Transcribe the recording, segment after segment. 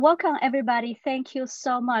Welcome, everybody. Thank you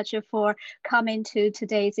so much for coming to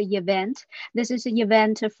today's event. This is an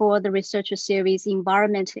event for the research series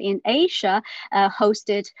Environment in Asia,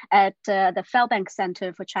 hosted at the Fairbanks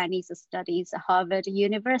Center for Chinese Studies, Harvard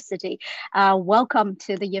University. Welcome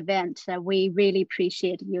to the event. We really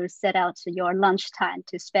appreciate you set out your lunchtime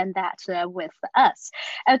to spend that with us.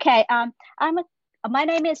 Okay, my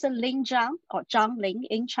name is Lin Zhang, or Zhang Lin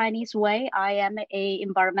in Chinese way. I am a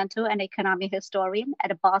environmental and economic historian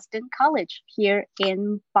at Boston College here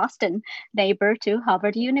in Boston, neighbor to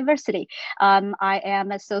Harvard University. I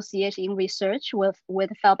am associate in research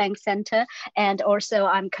with Fairbanks Center, and also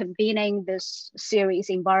I'm convening this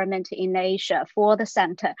series, Environment in Asia, for the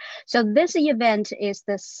center. So this event is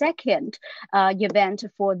the second event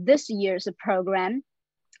for this year's program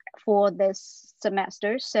for this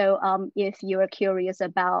semester. So if you are curious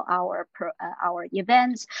about our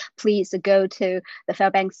events, please go to the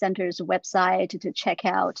Fairbanks Center's website to check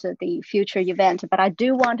out the future event. But I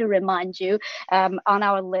do want to remind you on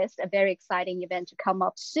our list, a very exciting event to come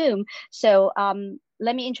up soon. So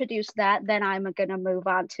let me introduce that, then I'm gonna move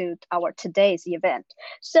on to our today's event.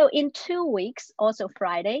 So in 2 weeks, also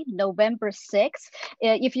Friday, November 6th,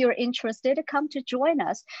 if you're interested, come to join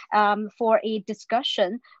us for a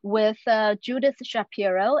discussion with Judith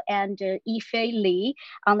Shapiro and Yifei Li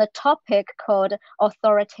on the topic called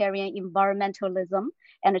Authoritarian Environmentalism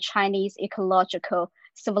and Chinese Ecological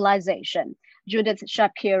Civilization. Judith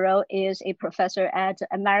Shapiro is a professor at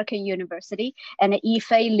American University, and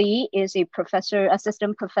Yifei Li is a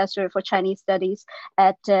assistant professor for Chinese studies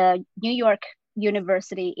at New York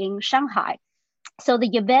University in Shanghai. So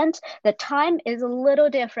the event, the time is a little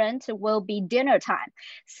different, will be dinner time,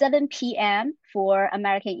 7 p.m. for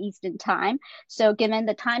American Eastern Time. So given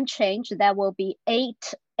the time change, that will be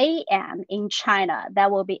 8 a.m. in China.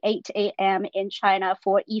 That will be 8 a.m. in China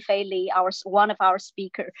for Yifei Li, one of our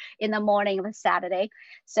speaker in the morning of Saturday.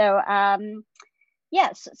 So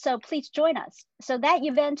yes, so please join us. So that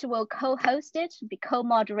event will be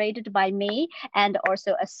co-moderated by me and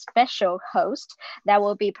also a special host. That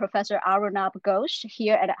will be Professor Arunabh Ghosh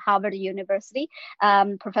here at Harvard University.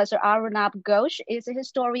 Professor Arunabh Ghosh is a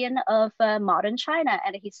historian of modern China,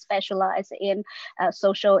 and he specializes in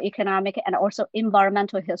social, economic, and also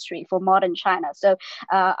environmental history for modern China. So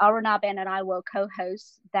Arunabh and I will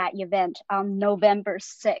co-host that event on November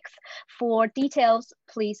 6th. For details,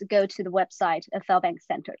 please go to the website of Fairbanks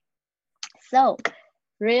Center. So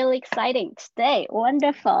really exciting today.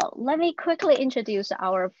 Wonderful. Let me quickly introduce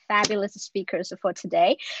our fabulous speakers for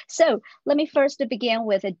today. So let me first begin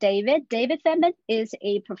with David. David Fenman is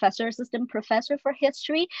a assistant professor for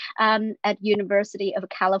history at University of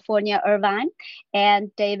California, Irvine.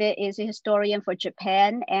 And David is a historian for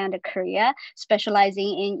Japan and Korea,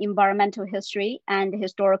 specializing in environmental history and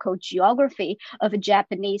historical geography of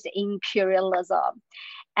Japanese imperialism.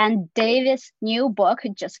 And David's new book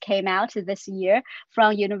just came out this year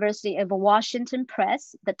from University of Washington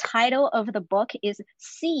Press. The title of the book is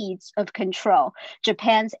Seeds of Control,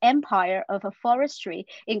 Japan's Empire of Forestry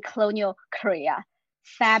in Colonial Korea.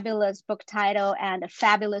 Fabulous book title and a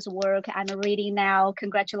fabulous work I'm reading now.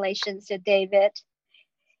 Congratulations to David.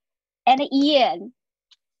 And Ian,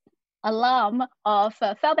 alum of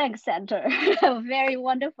Fairbanks Center. Very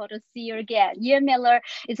wonderful to see you again. Ian Miller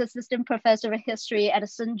is assistant professor of history at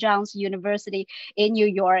St. John's University in New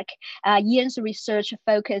York. Ian's research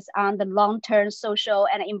focus on the long-term social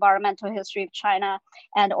and environmental history of China,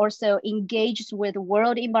 and also engages with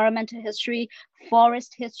world environmental history,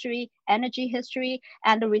 forest history, energy history,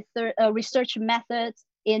 and research methods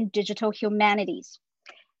in digital humanities.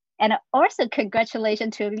 And also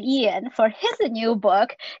congratulations to Ian for his new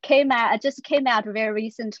book, just came out very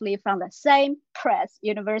recently from the same press,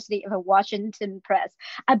 University of Washington Press.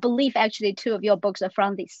 I believe actually two of your books are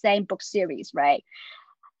from the same book series, right?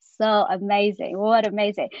 So amazing, what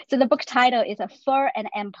amazing. So the book title is A Fur and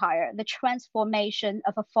Empire, The Transformation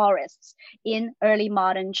of Forests in Early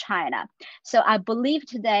Modern China. So I believe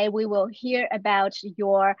today we will hear about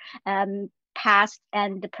your past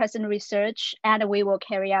and the present research, and we will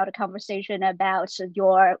carry out a conversation about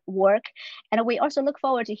your work. And we also look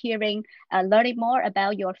forward to hearing, learning more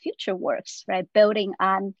about your future works, right? Building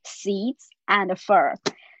on seeds and fur.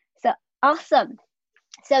 So awesome.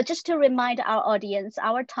 So just to remind our audience,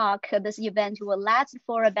 our talk, this event will last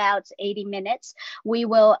for about 80 minutes. We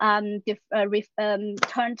will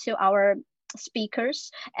turn to our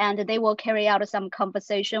speakers, and they will carry out some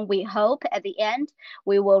conversation. We hope at the end,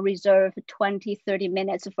 we will reserve 20-30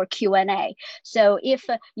 minutes for Q&A. So if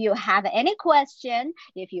you have any question,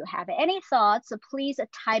 if you have any thoughts, please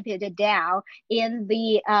type it down in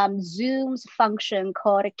the Zoom's function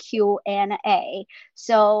called Q&A.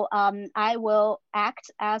 So I will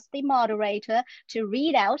act as the moderator to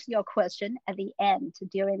read out your question at the end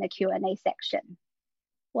during the Q&A section.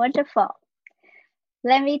 Wonderful.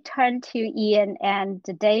 Let me turn to Ian and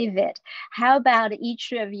David. How about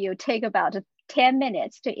each of you take about 10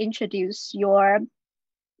 minutes to introduce your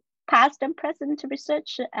past and present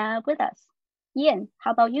research with us? Ian,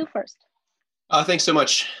 how about you first? Thanks so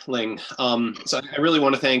much, Ling. So I really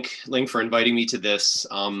want to thank Ling for inviting me to this.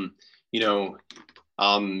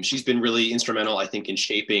 She's been really instrumental, I think, in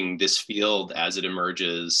shaping this field as it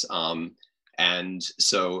emerges. And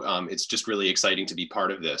so it's just really exciting to be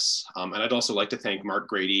part of this. And I'd also like to thank Mark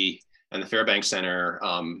Grady and the Fairbanks Center,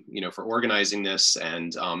 for organizing this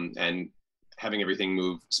and having everything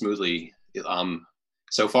move smoothly,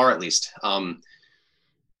 so far at least. And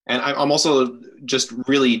I'm also just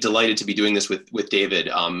really delighted to be doing this with David,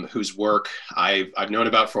 whose work I've known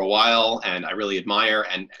about for a while and I really admire,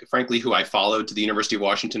 and frankly, who I followed to the University of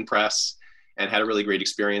Washington Press and had a really great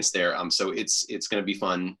experience there. So it's going to be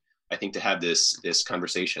fun, I think, to have this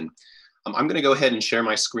conversation. I'm going to go ahead and share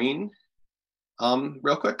my screen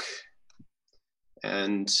real quick.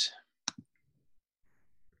 And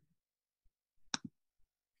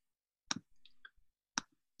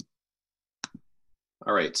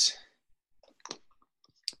all right.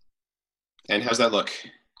 And how's that look?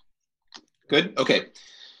 Good? Okay.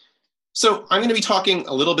 So I'm going to be talking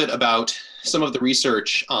a little bit about some of the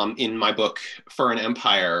research in my book, Fur and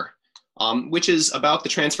Empire, which is about the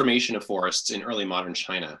transformation of forests in early modern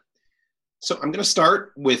China. So I'm going to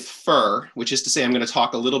start with fur, which is to say I'm going to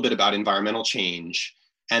talk a little bit about environmental change,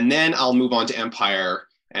 and then I'll move on to empire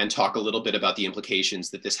and talk a little bit about the implications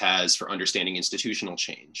that this has for understanding institutional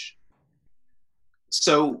change.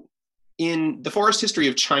 So in the forest history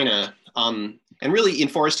of China, and really in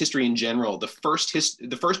forest history in general, the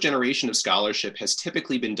first generation of scholarship has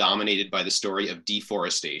typically been dominated by the story of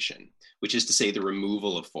deforestation, which is to say the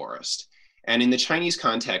removal of forest. And in the Chinese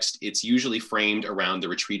context, it's usually framed around the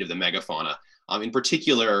retreat of the megafauna, in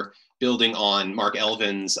particular, building on Mark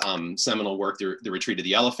Elvin's seminal work, The Retreat of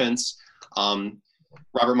the Elephants.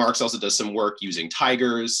 Robert Marks also does some work using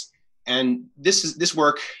tigers. And this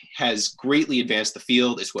work has greatly advanced the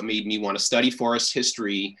field. It's what made me want to study forest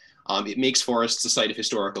history. It makes forests a site of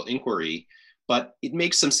historical inquiry, but it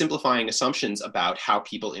makes some simplifying assumptions about how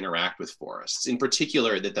people interact with forests, in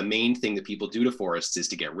particular, that the main thing that people do to forests is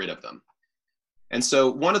to get rid of them. And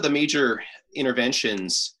so one of the major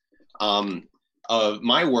interventions of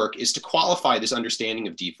my work is to qualify this understanding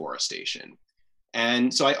of deforestation.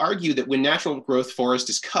 And so I argue that when natural growth forest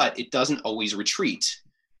is cut, it doesn't always retreat.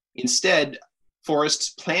 Instead,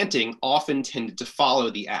 forest planting often tended to follow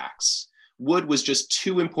the axe. Wood was just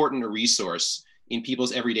too important a resource in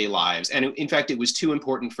people's everyday lives. And in fact, it was too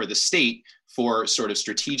important for the state for sort of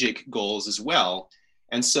strategic goals as well.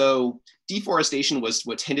 And so deforestation was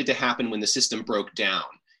what tended to happen when the system broke down,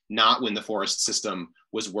 not when the forest system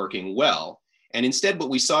was working well. And instead, what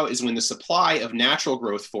we saw is when the supply of natural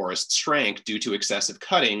growth forests shrank due to excessive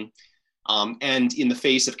cutting, and in the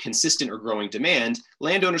face of consistent or growing demand,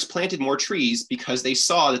 landowners planted more trees because they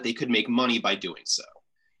saw that they could make money by doing so.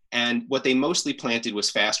 And what they mostly planted was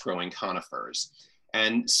fast-growing conifers.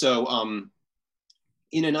 And so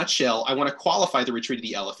in a nutshell, I want to qualify the retreat of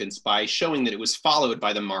the elephants by showing that it was followed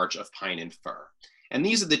by the march of pine and fir. And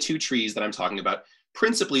these are the two trees that I'm talking about,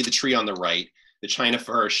 principally the tree on the right, the China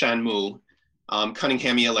fir Shanmu,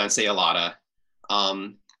 Cunninghamia lanceolata,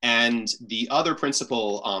 and the other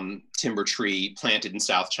principal timber tree planted in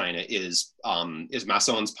South China is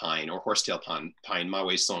Masson's pine or horsetail pine, Ma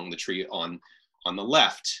Wei Song, the tree on the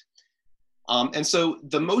left. And so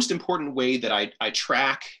the most important way that I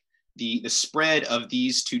track the spread of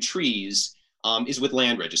these two trees is with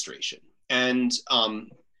land registration. And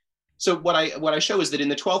so what I show is that in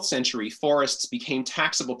the 12th century, forests became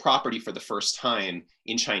taxable property for the first time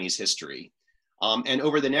in Chinese history. And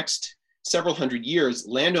over the next several hundred years,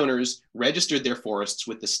 landowners registered their forests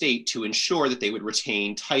with the state to ensure that they would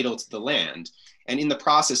retain title to the land. And in the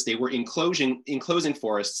process, they were enclosing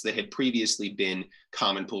forests that had previously been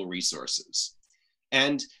common pool resources.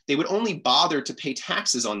 And they would only bother to pay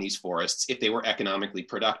taxes on these forests if they were economically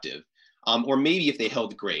productive, or maybe if they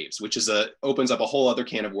held graves, which opens up a whole other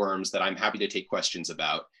can of worms that I'm happy to take questions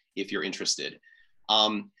about if you're interested.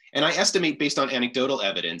 And I estimate, based on anecdotal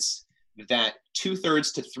evidence, that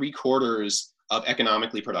 2/3 to 3/4 of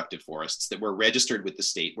economically productive forests that were registered with the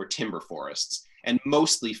state were timber forests, and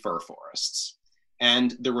mostly fir forests.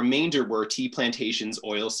 And the remainder were tea plantations,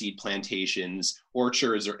 oilseed plantations,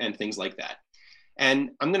 orchards, and things like that.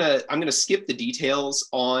 And I'm gonna skip the details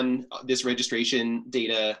on this registration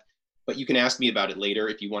data, but you can ask me about it later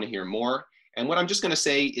if you want to hear more. And what I'm just going to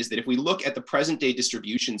say is that if we look at the present day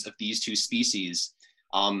distributions of these two species,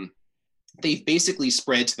 they've basically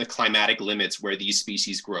spread to the climatic limits where these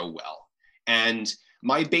species grow well. And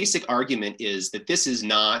my basic argument is that this is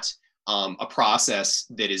not a process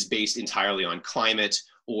that is based entirely on climate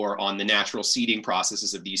or on the natural seeding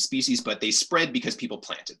processes of these species, but they spread because people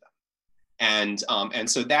planted them. And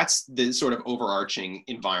so that's the sort of overarching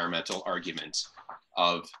environmental argument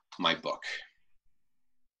of my book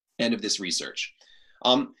and of this research.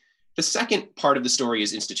 The second part of the story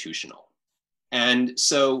is institutional. And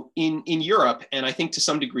so in Europe, and I think to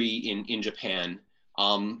some degree in Japan,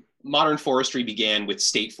 modern forestry began with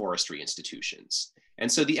state forestry institutions.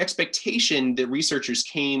 And so the expectation that researchers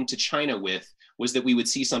came to China with was that we would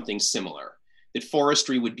see something similar, that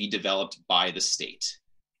forestry would be developed by the state.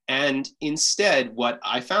 And instead, what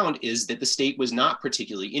I found is that the state was not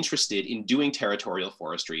particularly interested in doing territorial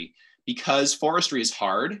forestry because forestry is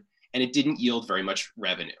hard and it didn't yield very much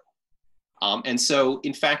revenue. And so,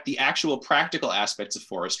 in fact, the actual practical aspects of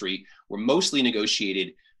forestry were mostly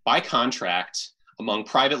negotiated by contract among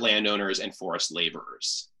private landowners and forest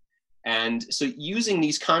laborers. And so using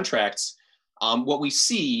these contracts, what we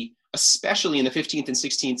see, especially in the 15th and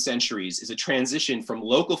 16th centuries, is a transition from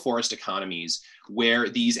local forest economies where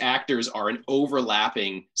these actors are an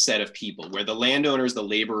overlapping set of people, where the landowners, the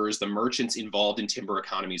laborers, the merchants involved in timber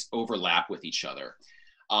economies overlap with each other.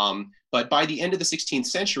 But by the end of the 16th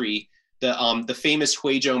century, the famous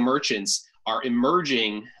Huizhou merchants are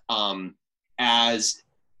emerging as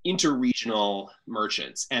interregional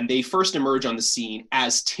merchants. And they first emerge on the scene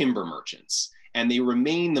as timber merchants. And they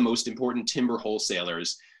remain the most important timber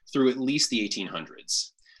wholesalers through at least the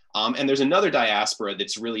 1800s. And there's another diaspora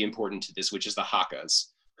that's really important to this, which is the Hakkas,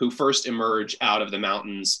 who first emerge out of the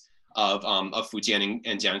mountains of Fujian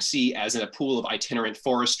and Jiangxi as in a pool of itinerant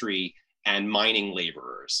forestry and mining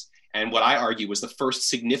laborers. And what I argue was the first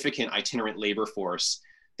significant itinerant labor force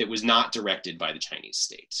that was not directed by the Chinese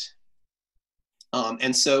state.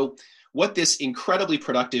 And so what this incredibly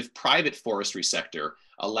productive private forestry sector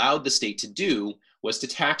allowed the state to do was to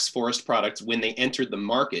tax forest products when they entered the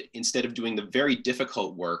market instead of doing the very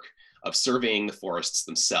difficult work of surveying the forests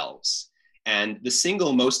themselves. And the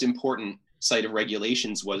single most important site of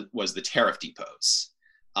regulations was the tariff depots,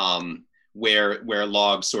 where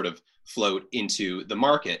logs sort of float into the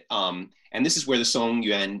market. And this is where the Song,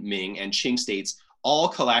 Yuan, Ming, and Qing states all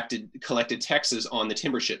collected taxes on the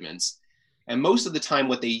timber shipments. And most of the time,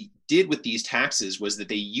 what they did with these taxes was that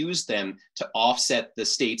they used them to offset the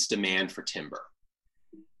state's demand for timber.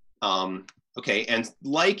 Okay, and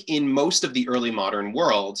like in most of the early modern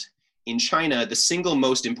world, in China, the single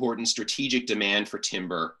most important strategic demand for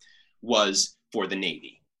timber was for the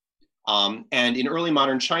Navy. And in early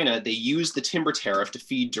modern China, they used the timber tariff to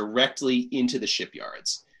feed directly into the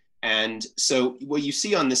shipyards. And so what you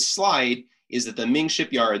see on this slide is that the Ming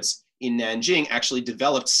shipyards in Nanjing actually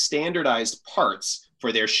developed standardized parts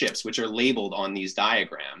for their ships, which are labeled on these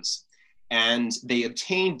diagrams. And they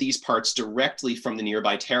obtained these parts directly from the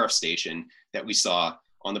nearby tariff station that we saw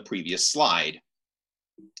on the previous slide.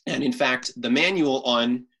 And in fact, the manual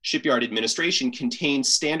on shipyard administration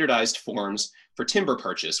contains standardized forms for timber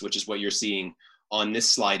purchase, which is what you're seeing on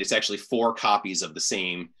this slide. It's actually 4 copies of the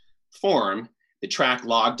same form that track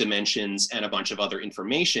log dimensions and a bunch of other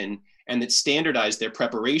information, and that standardize their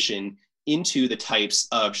preparation into the types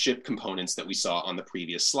of ship components that we saw on the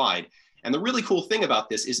previous slide. And the really cool thing about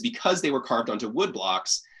this is because they were carved onto wood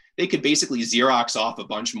blocks, they could basically Xerox off a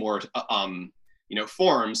bunch more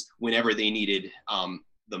forms whenever they needed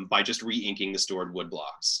them by just re-inking the stored wood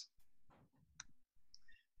blocks.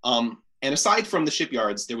 And aside from the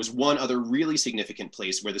shipyards, there was one other really significant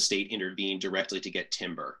place where the state intervened directly to get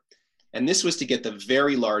timber. And this was to get the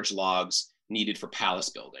very large logs needed for palace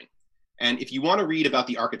building. And if you want to read about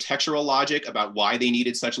the architectural logic about why they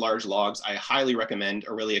needed such large logs, I highly recommend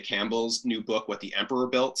Aurelia Campbell's new book, What the Emperor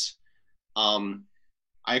Built. I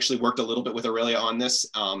actually worked a little bit with Aurelia on this,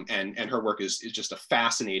 and her work is just a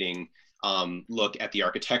fascinating look at the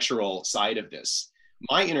architectural side of this.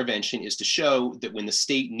 My intervention is to show that when the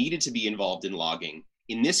state needed to be involved in logging,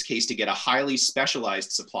 in this case, to get a highly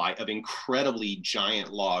specialized supply of incredibly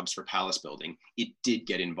giant logs for palace building, it did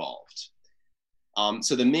get involved.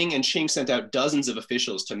 So the Ming and Qing sent out dozens of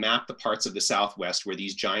officials to map the parts of the Southwest where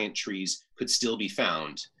these giant trees could still be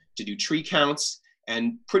found, to do tree counts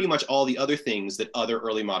and pretty much all the other things that other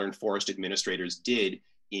early modern forest administrators did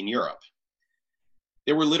in Europe.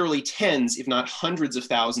 There were literally tens, if not hundreds of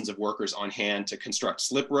thousands of workers on hand to construct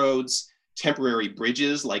slip roads, temporary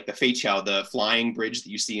bridges like the Feiqiao, the flying bridge that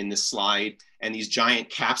you see in this slide, and these giant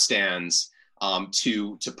capstans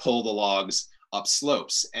to pull the logs up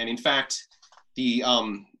slopes. And in fact, the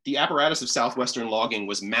apparatus of Southwestern logging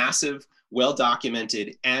was massive, well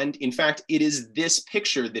documented, and in fact, it is this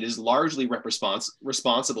picture that is largely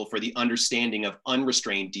responsible for the understanding of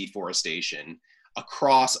unrestrained deforestation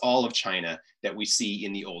across all of China that we see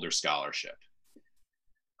in the older scholarship.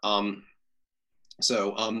 To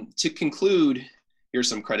conclude, here's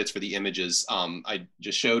some credits for the images I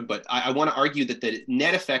just showed, but I want to argue that the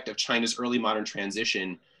net effect of China's early modern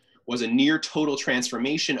transition was a near total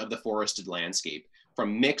transformation of the forested landscape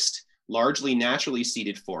from mixed, largely naturally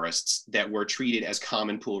seeded forests that were treated as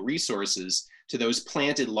common pool resources to those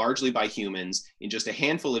planted largely by humans in just a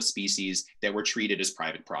handful of species that were treated as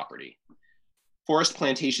private property. Forest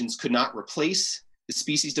plantations could not replace the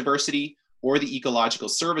species diversity or the ecological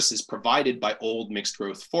services provided by old mixed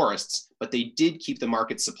growth forests, but they did keep the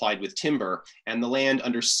market supplied with timber and the land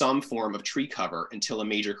under some form of tree cover until a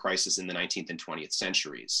major crisis in the 19th and 20th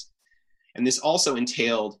centuries. And this also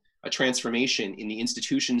entailed a transformation in the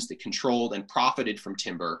institutions that controlled and profited from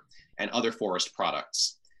timber and other forest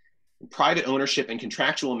products. Private ownership and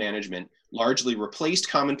contractual management largely replaced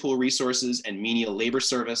common pool resources and menial labor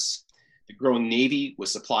service. The growing Navy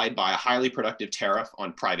was supplied by a highly productive tariff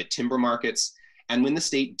on private timber markets. And when the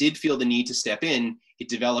state did feel the need to step in, it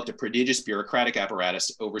developed a prodigious bureaucratic apparatus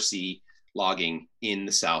to oversee logging in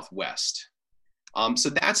the Southwest. So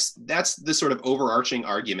that's the sort of overarching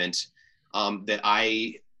argument that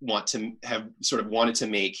I wanted to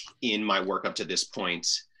make in my work up to this point.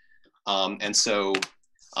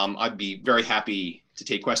 I'd be very happy to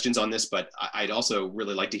take questions on this, but I'd also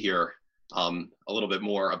really like to hear a little bit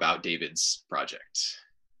more about David's project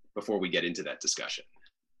before we get into that discussion.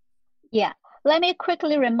 Yeah, let me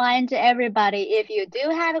quickly remind everybody, if you do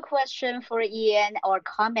have a question for Ian or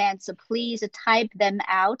comments, please type them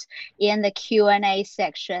out in the Q&A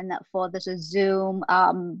section for this Zoom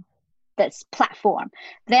this platform.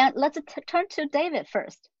 Then let's turn to David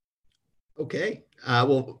first. Okay.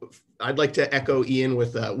 Well, I'd like to echo Ian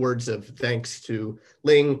with words of thanks to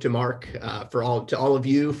Ling, to Mark, to all of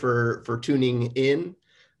you for tuning in.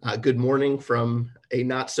 Good morning from a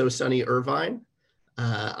not so sunny Irvine.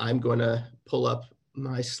 I'm going to pull up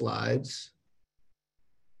my slides.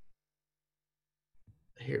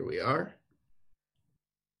 Here we are.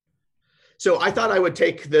 So I thought I would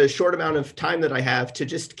take the short amount of time that I have to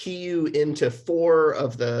just key you into 4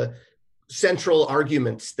 of the central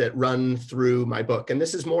arguments that run through my book. And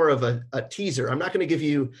this is more of a teaser. I'm not going to give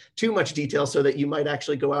you too much detail so that you might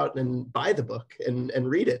actually go out and buy the book and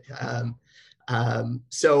read it.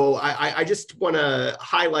 So I just want to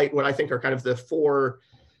highlight what I think are kind of the 4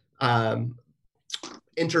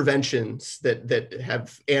 interventions that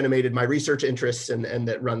have animated my research interests and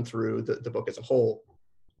that run through the book as a whole.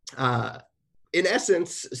 In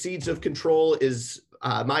essence, Seeds of Control is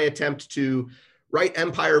my attempt to write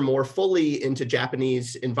empire more fully into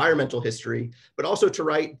Japanese environmental history, but also to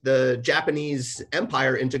write the Japanese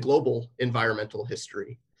empire into global environmental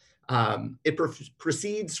history. It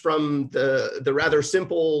proceeds from the rather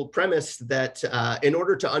simple premise that in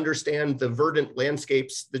order to understand the verdant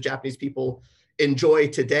landscapes the Japanese people enjoy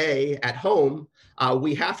today at home,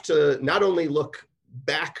 we have to not only look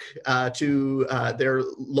back to their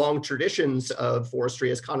long traditions of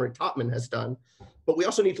forestry, as Conrad Topman has done, but we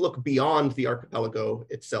also need to look beyond the archipelago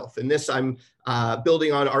itself. In this, I'm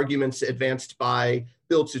building on arguments advanced by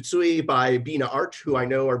Bill Tsutsui, by Bina Art, who I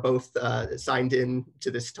know are both signed in to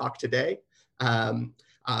this talk today.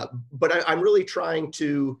 But I'm really trying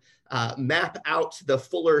to map out the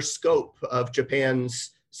fuller scope of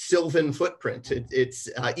Japan's sylvan footprint, its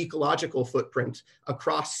ecological footprint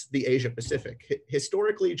across the Asia Pacific.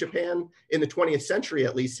 Historically, Japan, in the 20th century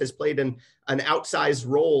at least, has played an outsized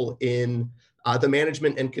role in the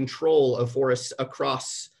management and control of forests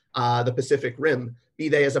across the Pacific Rim, be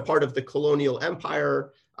they as a part of the colonial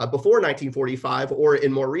empire before 1945, or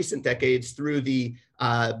in more recent decades through the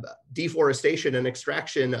deforestation and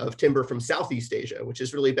extraction of timber from Southeast Asia, which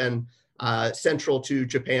has really been central to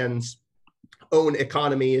Japan's own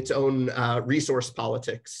economy, its own resource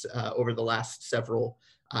politics over the last several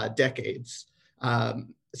decades.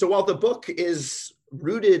 So while the book is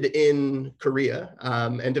rooted in Korea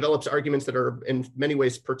and develops arguments that are in many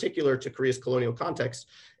ways particular to Korea's colonial context,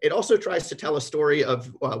 it also tries to tell a story of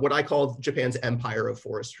what I call Japan's empire of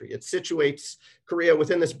forestry. It situates Korea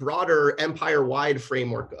within this broader empire-wide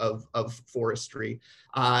framework of forestry.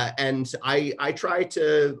 And I try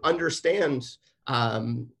to understand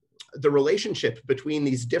the relationship between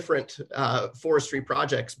these different forestry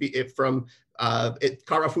projects, be it from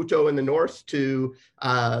Karafuto in the north to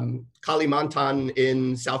Kalimantan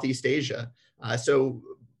in Southeast Asia.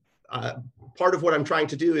 Part of what I'm trying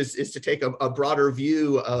to do is to take a broader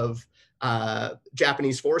view of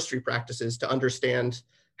Japanese forestry practices to understand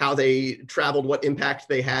how they traveled, what impact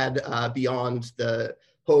they had beyond the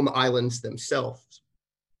home islands themselves.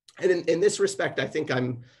 And in this respect, I think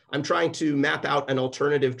I'm trying to map out an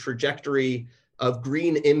alternative trajectory of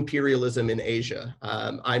green imperialism in Asia.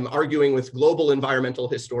 I'm arguing with global environmental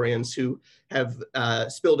historians who have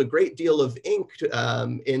spilled a great deal of ink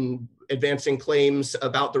in advancing claims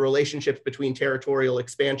about the relationship between territorial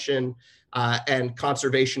expansion and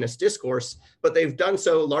conservationist discourse, but they've done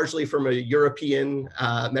so largely from a European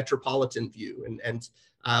metropolitan view. And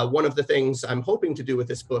one of the things I'm hoping to do with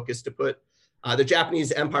this book is to put the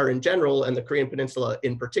Japanese empire in general and the Korean peninsula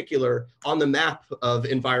in particular on the map of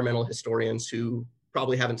environmental historians who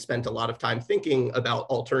probably haven't spent a lot of time thinking about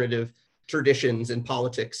alternative traditions and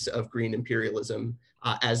politics of green imperialism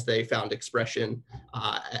as they found expression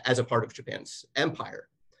as a part of Japan's empire.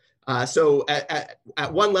 So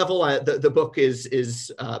at one level, the book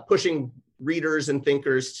is pushing readers and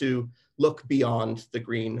thinkers to look beyond the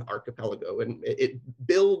Green Archipelago. And it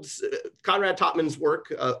builds, Konrad Topman's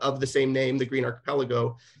work of the same name, The Green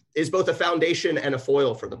Archipelago, is both a foundation and a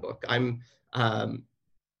foil for the book. I'm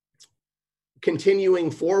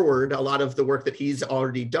continuing forward a lot of the work that he's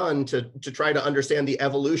already done to try to understand the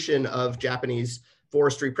evolution of Japanese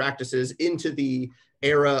forestry practices into the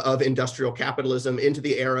era of industrial capitalism, into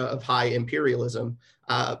the era of high imperialism.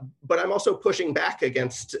 But I'm also pushing back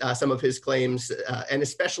against some of his claims, and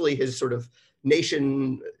especially his sort of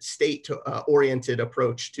nation state oriented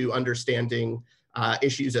approach to understanding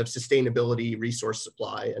issues of sustainability, resource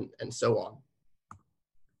supply, and so on.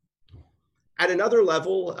 At another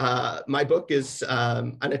level, my book is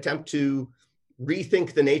an attempt to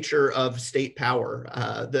rethink the nature of state power.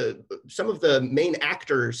 Some of the main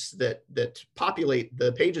actors that populate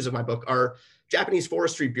the pages of my book are Japanese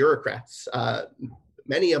forestry bureaucrats,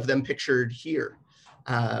 many of them pictured here.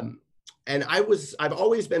 And I've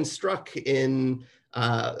always been struck in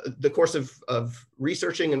the course of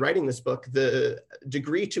researching and writing this book, the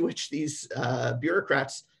degree to which these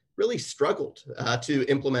bureaucrats really struggled to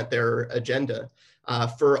implement their agenda.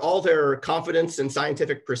 For all their confidence and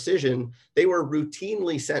scientific precision, they were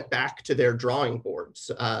routinely sent back to their drawing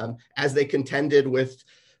boards as they contended with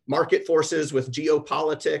market forces, with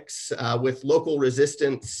geopolitics, with local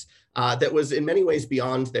resistance that was in many ways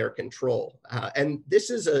beyond their control. And this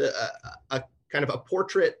is a kind of a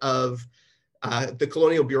portrait of the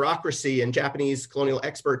colonial bureaucracy and Japanese colonial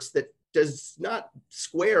experts that does not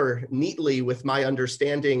square neatly with my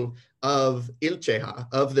understanding of Ilcheha,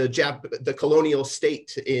 of the colonial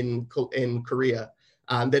state in Korea,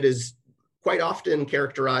 that is quite often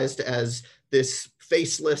characterized as this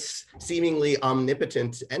faceless, seemingly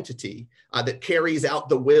omnipotent entity that carries out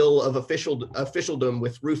the will of officialdom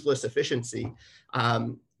with ruthless efficiency.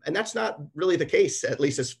 And that's not really the case, at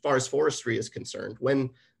least as far as forestry is concerned. When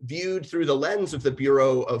viewed through the lens of the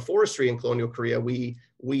Bureau of Forestry in colonial Korea,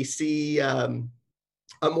 we see a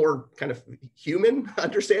more kind of human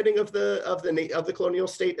understanding of the colonial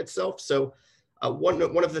state itself. So one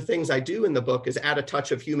of the things I do in the book is add a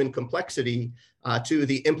touch of human complexity to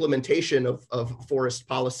the implementation of forest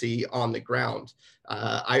policy on the ground.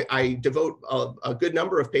 I devote a good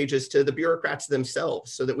number of pages to the bureaucrats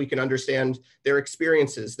themselves so that we can understand their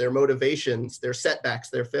experiences, their motivations, their setbacks,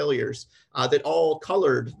 their failures, that all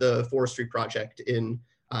colored the forestry project in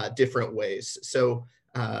different ways. So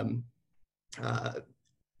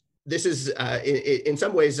this is in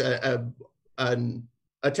some ways an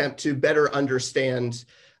attempt to better understand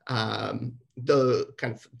the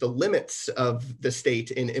limits of the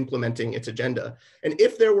state in implementing its agenda. And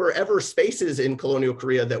if there were ever spaces in colonial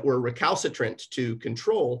Korea that were recalcitrant to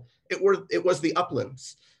control, it was the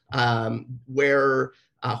uplands, where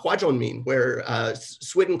Hwajonmin, where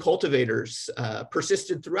Swidden cultivators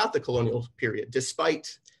persisted throughout the colonial period,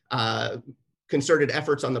 despite concerted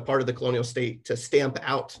efforts on the part of the colonial state to stamp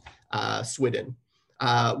out Swidden.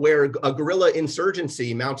 Where a guerrilla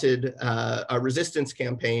insurgency mounted a resistance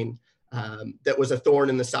campaign that was a thorn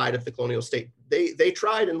in the side of the colonial state. They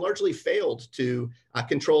tried and largely failed to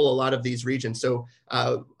control a lot of these regions. So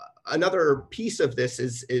another piece of this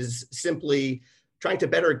is simply trying to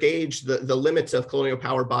better gauge the limits of colonial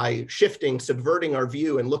power by subverting our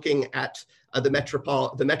view and looking at the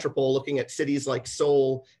metropole, looking at cities like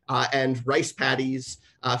Seoul and rice paddies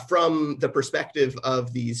from the perspective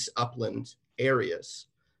of these upland areas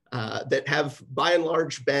that have by and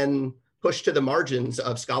large been pushed to the margins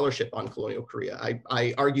of scholarship on colonial Korea.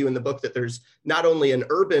 I argue in the book that there's not only an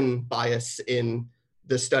urban bias in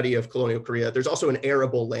the study of colonial Korea, there's also an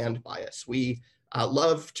arable land bias. We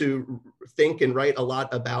love to think and write a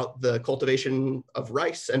lot about the cultivation of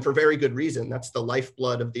rice, and for very good reason. That's the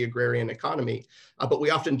lifeblood of the agrarian economy. But we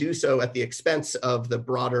often do so at the expense of the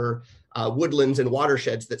broader woodlands and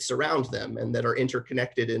watersheds that surround them and that are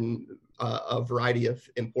interconnected in a variety of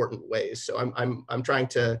important ways. So I'm trying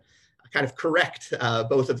to kind of correct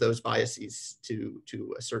both of those biases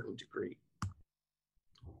to a certain degree.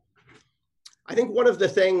 I think one of the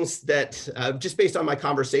things that, just based on my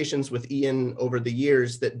conversations with Ian over the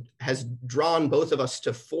years, that has drawn both of us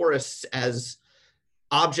to forests as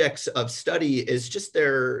objects of study is just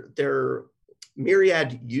their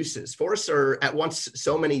myriad uses. Forests are at once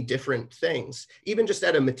so many different things, even just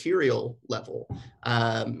at a material level.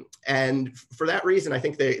 And for that reason, I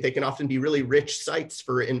think they can often be really rich sites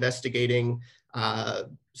for investigating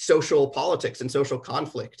social politics and social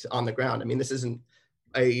conflict on the ground. I mean, this isn't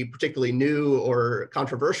a particularly new or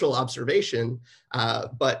controversial observation,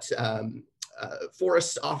 but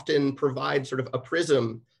forests often provide sort of a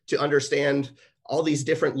prism to understand all these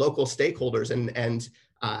different local stakeholders and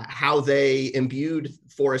how they imbued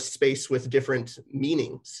forest space with different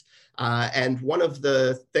meanings. And one of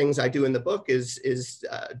the things I do in the book is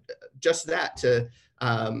just that, to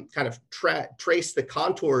kind of trace the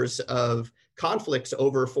contours of conflicts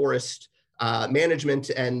over forest management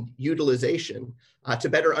and utilization, to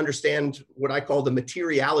better understand what I call the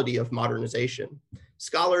materiality of modernization.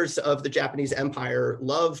 Scholars of the Japanese Empire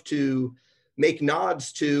love to make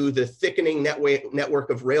nods to the thickening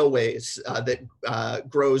network of railways that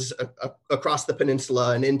grows across the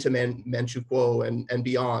peninsula and into Manchukuo and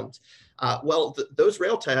beyond. Well, those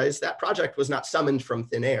rail ties, that project was not summoned from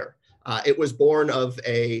thin air. It was born of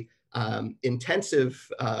a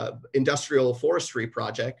intensive industrial forestry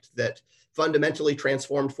project that fundamentally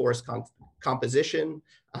transformed forest composition,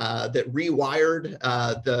 that rewired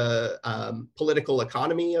the political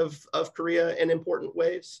economy of Korea in important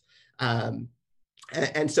ways.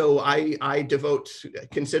 And so I devote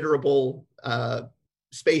considerable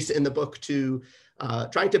space in the book to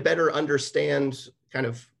trying to better understand kind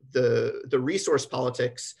of the resource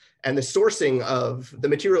politics and the sourcing of the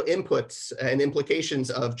material inputs and implications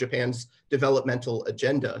of Japan's developmental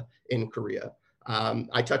agenda in Korea.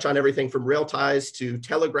 I touch on everything from rail ties to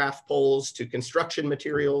telegraph poles to construction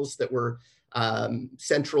materials that were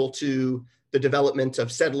central to the development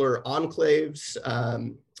of settler enclaves.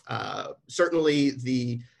 Certainly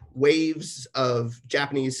the waves of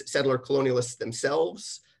Japanese settler colonialists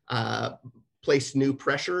themselves placed new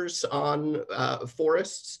pressures on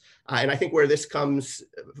forests. And I think where this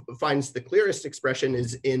finds the clearest expression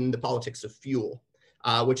is in the politics of fuel,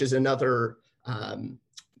 which is another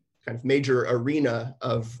kind of major arena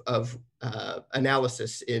of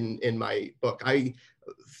analysis in my book. I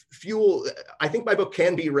think my book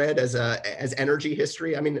can be read as energy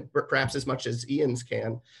history. I mean, perhaps as much as Ian's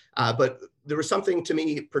can, but there was something to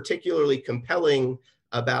me particularly compelling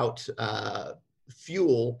about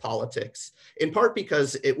fuel politics, in part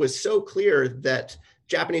because it was so clear that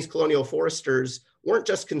Japanese colonial foresters weren't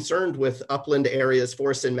just concerned with upland areas,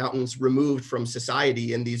 forests and mountains removed from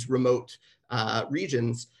society in these remote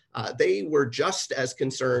regions. They were just as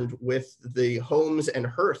concerned with the homes and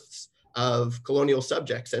hearths of colonial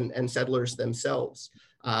subjects and settlers themselves.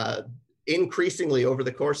 Increasingly over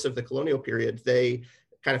the course of the colonial period, they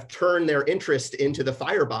kind of turn their interest into the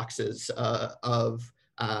fireboxes of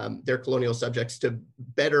their colonial subjects to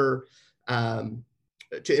better,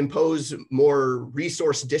 to impose more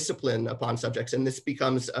resource discipline upon subjects. And this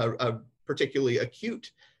becomes a particularly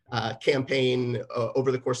acute campaign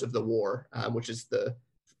over the course of the war, which is the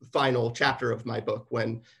final chapter of my book,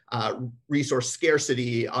 when resource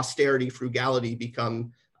scarcity, austerity, frugality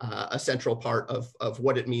become a central part of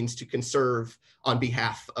what it means to conserve on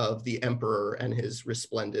behalf of the emperor and his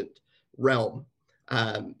resplendent realm.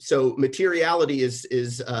 So materiality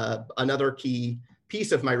is another key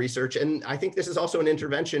piece of my research. And I think this is also an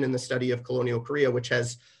intervention in the study of colonial Korea, which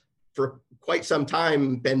has for quite some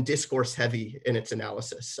time been discourse heavy in its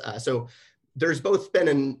analysis. So there's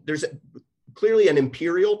clearly an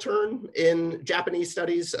imperial turn in Japanese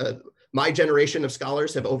studies. My generation of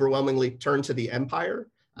scholars have overwhelmingly turned to the empire.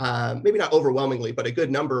 Maybe not overwhelmingly, but a good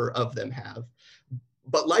number of them have.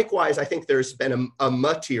 but likewise, I think there's been a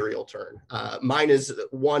material turn. Mine is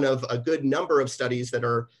one of a good number of studies that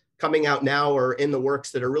are coming out now or in the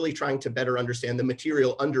works that are really trying to better understand the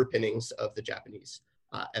material underpinnings of the Japanese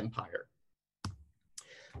empire.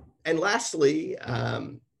 And lastly,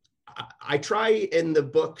 I try in the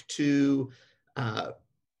book to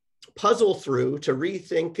puzzle through, to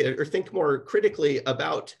rethink or think more critically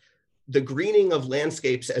about the greening of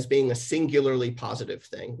landscapes as being a singularly positive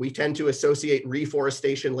thing. We tend to associate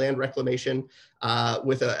reforestation, land reclamation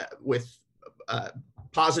with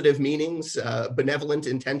positive meanings, benevolent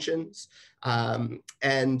intentions.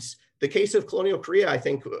 And the case of colonial Korea, I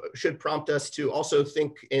think, should prompt us to also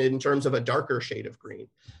think in terms of a darker shade of green.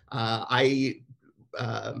 I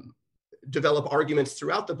develop arguments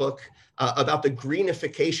throughout the book about the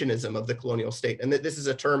greenificationism of the colonial state. And this is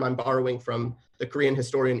a term I'm borrowing from the Korean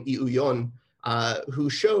historian Lee Woo-yeon,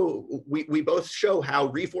 who we both show how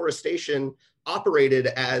reforestation operated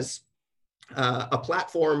as a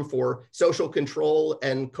platform for social control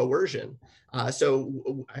and coercion.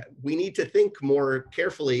 So we need to think more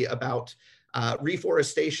carefully about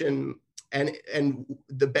reforestation and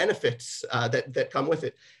the benefits that come with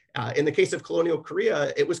it. In the case of colonial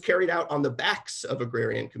Korea, it was carried out on the backs of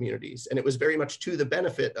agrarian communities, and it was very much to the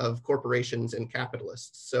benefit of corporations and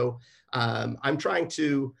capitalists. So I'm trying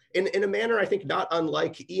to, in a manner I think not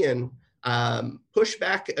unlike Ian, push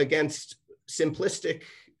back against simplistic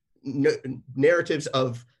narratives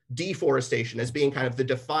of deforestation as being kind of the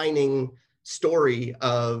defining story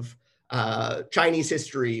of Chinese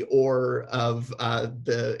history or of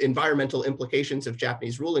the environmental implications of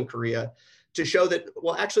Japanese rule in Korea, to show that,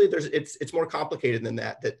 well, actually, it's more complicated than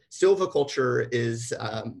that, that silviculture is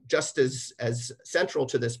just as central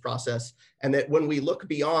to this process, and that when we look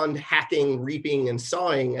beyond hacking, reaping, and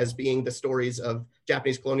sawing as being the stories of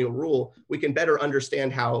Japanese colonial rule, we can better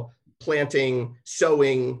understand how planting,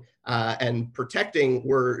 sowing, and protecting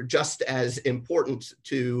were just as important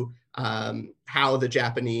to how the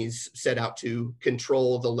Japanese set out to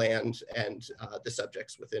control the land and the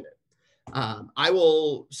subjects within it. I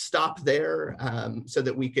will stop there so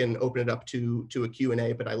that we can open it up to a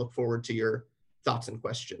Q&A, but I look forward to your thoughts and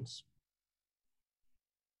questions.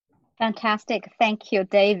 Fantastic. Thank you,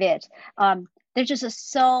 David. There's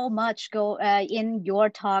just so much in your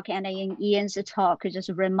talk and in Ian's talk. It just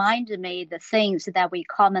reminded me the things that we're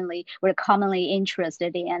commonly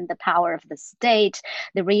interested in: the power of the state,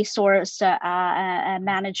 the resource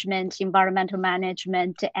management, environmental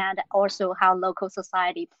management, and also how local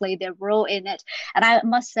society play their role in it. And I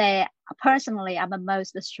must say, personally, I'm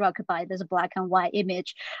most struck by this black and white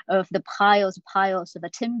image of the piles of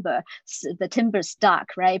the timber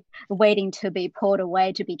stock, right, waiting to be pulled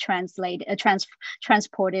away, to be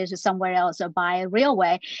transported to somewhere else by a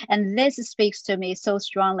railway. And this speaks to me so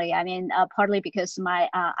strongly. I mean, partly because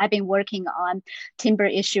I've been working on timber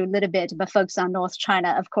issue a little bit, but focused on North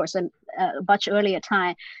China, of course, a much earlier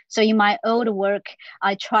time. So in my old work,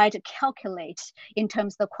 I try to calculate in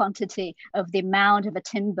terms of the quantity of the amount of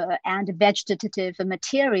timber and vegetative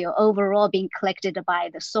material overall being collected by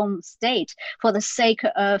the Song state for the sake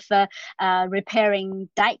of repairing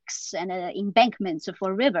dikes and embankments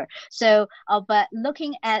for river. So, but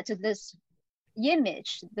looking at this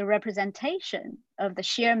image, the representation of the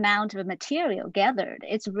sheer amount of material gathered,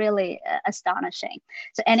 it's really astonishing.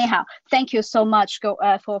 So anyhow, thank you so much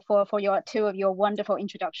for your wonderful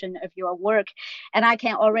introduction of your work. And I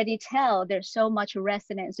can already tell there's so much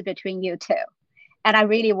resonance between you two. And I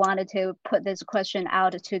really wanted to put this question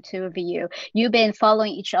out to two of you. You've been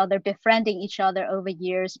following each other, befriending each other over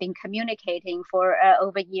years, been communicating for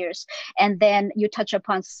over years, and then you touch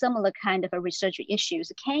upon similar kind of research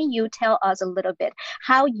issues. Can you tell us a little bit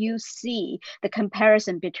how you see the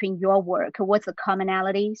comparison between your work? What's the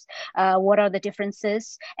commonalities? What are the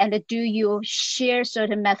differences? And do you share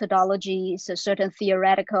certain methodologies, certain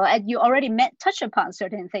theoretical, and you already touch upon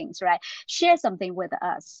certain things, right? Share something with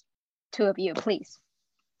us. Two of you, please.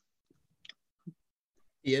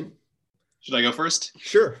 Ian? Should I go first?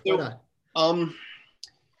 Sure, why not?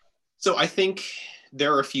 So I think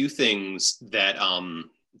there are a few things that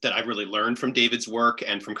that I've really learned from David's work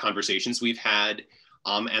and from conversations we've had,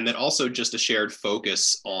 and that also just a shared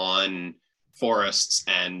focus on forests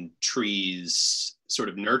and trees sort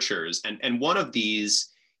of nurtures. And one of these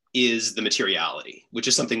is the materiality, which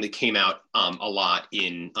is something that came out a lot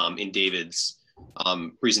in David's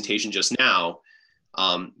presentation just now.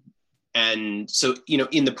 And so, you know,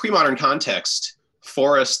 in the pre-modern context,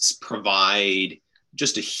 forests provide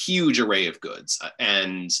just a huge array of goods.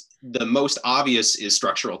 And the most obvious is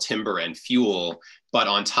structural timber and fuel. But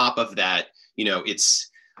on top of that, you know, it's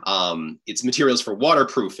It's materials for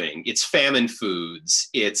waterproofing, it's famine foods,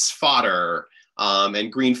 it's fodder,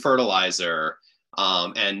 and green fertilizer,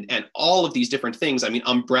 and all of these different things. I mean,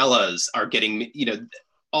 umbrellas are getting,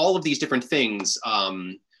 all of these different things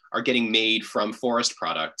are getting made from forest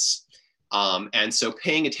products. And so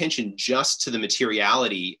paying attention just to the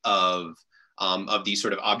materiality of these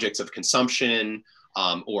sort of objects of consumption,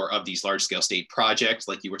 or of these large scale state projects,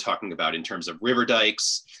 like you were talking about in terms of river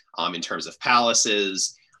dikes, in terms of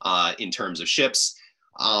palaces, in terms of ships.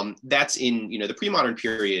 That's in the pre-modern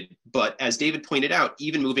period. But as David pointed out,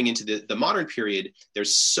 even moving into the modern period,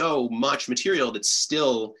 there's so much material that's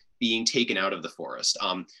still being taken out of the forest.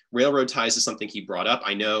 Railroad ties is something he brought up.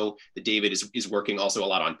 I know that David is working also a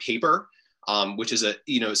lot on paper, which is a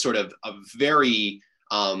sort of a very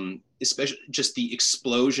especially just the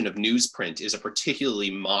explosion of newsprint is a particularly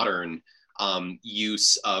modern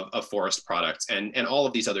use of forest products and all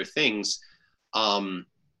of these other things.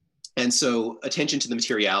 And so attention to the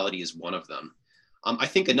materiality is one of them. I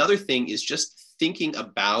think another thing is just thinking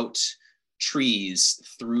about trees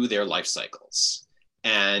through their life cycles.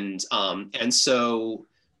 And so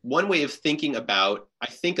one way of thinking about, I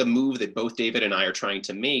think a move that both David and I are trying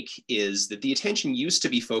to make is that the attention used to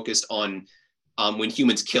be focused on when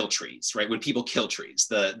humans kill trees, right? When people kill trees,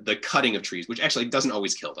 the cutting of trees, which actually doesn't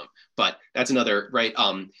always kill them, but that's another, right?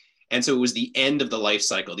 And so it was the end of the life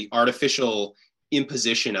cycle, the artificial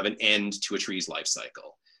imposition of an end to a tree's life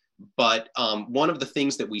cycle. But one of the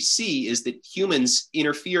things that we see is that humans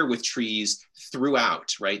interfere with trees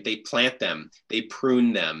throughout, right? They plant them, they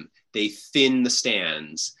prune them, they thin the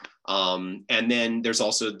stands. And then there's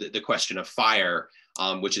also the question of fire,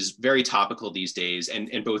 which is very topical these days,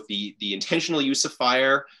 and both the intentional use of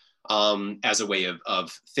fire as a way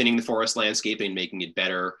of thinning the forest landscape and making it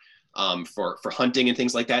better for hunting and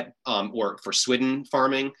things like that, or for swidden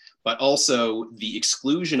farming, but also the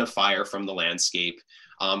exclusion of fire from the landscape,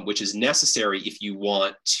 which is necessary if you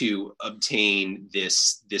want to obtain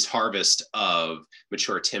this harvest of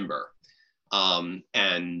mature timber.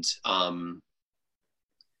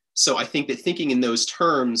 So I think that thinking in those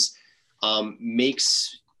terms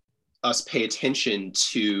makes us pay attention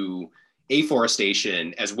to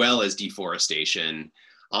afforestation as well as deforestation,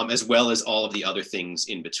 as well as all of the other things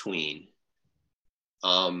in between.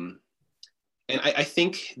 And I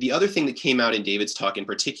think the other thing that came out in David's talk in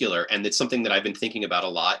particular, and that's something that I've been thinking about a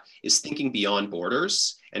lot, is thinking beyond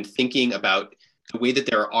borders and thinking about the way that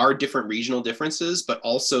there are different regional differences, but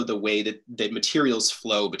also the way that materials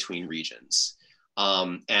flow between regions.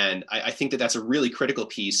 And I think that that's a really critical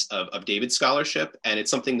piece of David's scholarship. And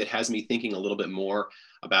it's something that has me thinking a little bit more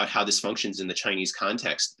about how this functions in the Chinese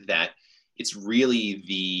context, that it's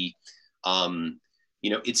really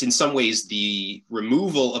it's in some ways the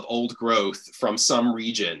removal of old growth from some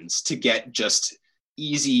regions to get just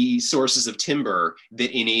easy sources of timber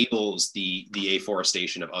that enables the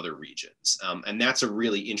afforestation of other regions. And that's a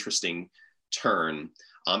really interesting turn.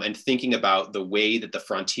 And thinking about the way that the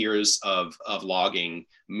frontiers of logging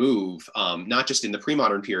move, not just in the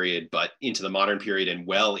pre-modern period, but into the modern period and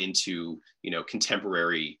well into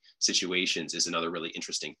contemporary situations, is another really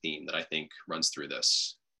interesting theme that I think runs through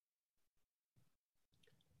this.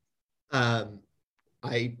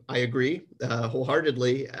 I agree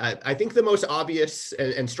wholeheartedly. I think the most obvious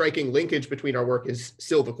and striking linkage between our work is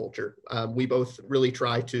silviculture. We both really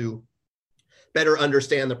try to better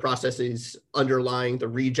understand the processes underlying the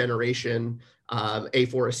regeneration,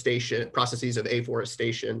 afforestation, processes of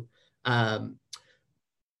afforestation. There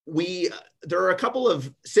are a couple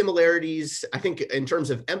of similarities, I think, in terms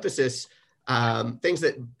of emphasis, things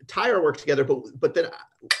that tie our work together, but that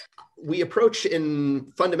we approach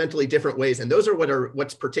in fundamentally different ways. And those are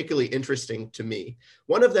what's particularly interesting to me.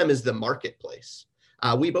 One of them is the marketplace.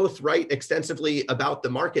 We both write extensively about the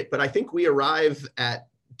market, but I think we arrive at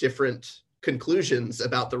different conclusions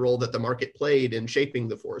about the role that the market played in shaping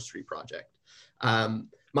the forestry project.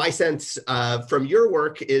 My sense from your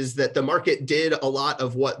work is that the market did a lot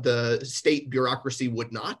of what the state bureaucracy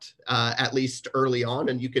would not, at least early on,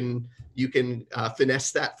 and you can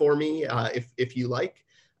finesse that for me if you like.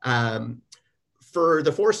 For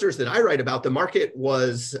the foresters that I write about, the market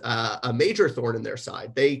was a major thorn in their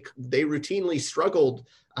side. They routinely struggled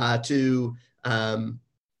to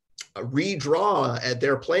redraw at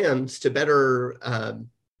their plans to better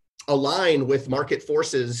align with market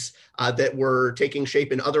forces that were taking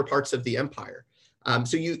shape in other parts of the empire.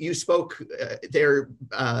 So you spoke there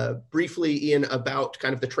briefly, Ian, about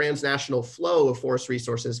kind of the transnational flow of forest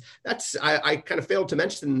resources. I kind of failed to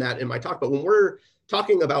mention that in my talk, but when we're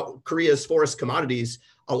talking about Korea's forest commodities,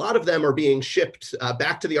 a lot of them are being shipped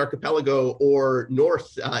back to the archipelago or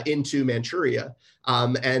north into Manchuria,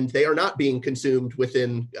 and they are not being consumed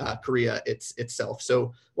within Korea itself.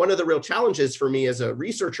 So one of the real challenges for me as a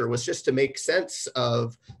researcher was just to make sense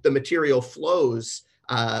of the material flows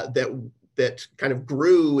that kind of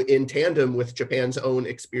grew in tandem with Japan's own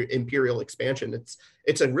imperial expansion.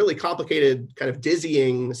 It's a really complicated, kind of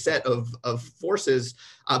dizzying set of forces,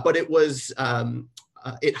 but it was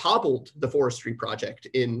it hobbled the forestry project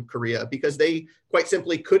in Korea because they quite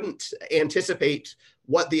simply couldn't anticipate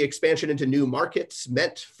what the expansion into new markets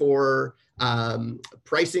meant for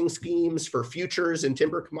pricing schemes, for futures and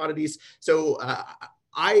timber commodities. So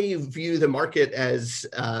I view the market as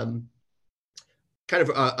kind of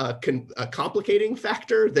a complicating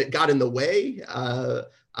factor that got in the way,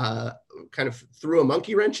 kind of threw a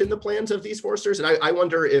monkey wrench in the plans of these foresters. And I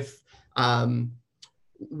wonder if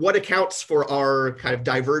what accounts for our kind of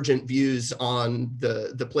divergent views on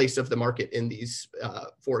the place of the market in these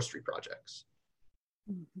forestry projects?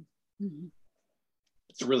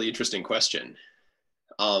 It's a really interesting question.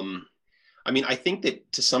 I mean, I think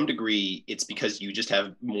that to some degree, it's because you just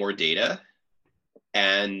have more data.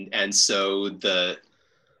 And so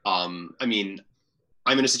I mean,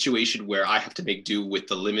 I'm in a situation where I have to make do with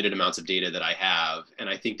the limited amounts of data that I have. And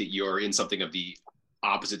I think that you're in something of the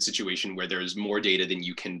opposite situation where there's more data than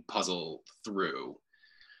you can puzzle through.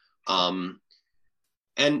 And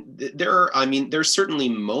there's certainly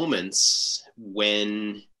moments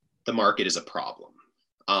when the market is a problem.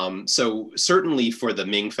 So certainly for the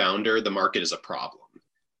Ming founder, the market is a problem.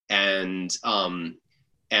 And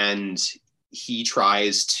he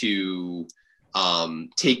tries to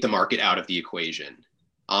take the market out of the equation.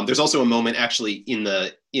 There's also a moment actually in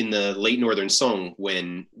the late Northern Song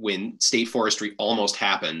when state forestry almost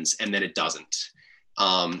happens and then it doesn't.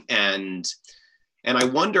 And I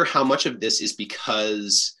wonder how much of this is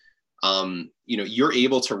because you're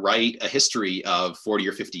able to write a history of 40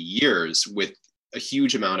 or 50 years with a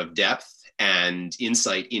huge amount of depth and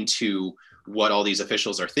insight into what all these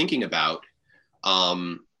officials are thinking about.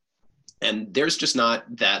 And there's just not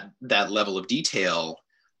that level of detail.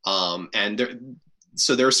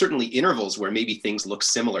 So there are certainly intervals where maybe things look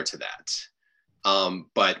similar to that,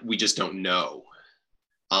 but we just don't know.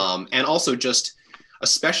 And also just,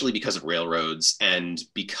 especially because of railroads and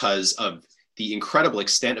because of the incredible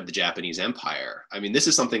extent of the Japanese empire. I mean, this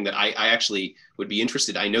is something that I actually would be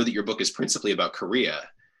interested. I know that your book is principally about Korea,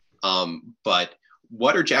 but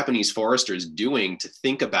what are Japanese foresters doing to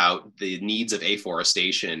think about the needs of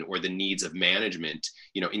afforestation or the needs of management,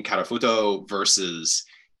 in Karafuto versus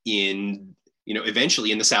in,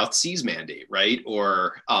 eventually in the South Seas Mandate, right?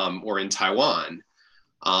 Or in Taiwan.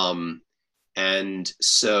 And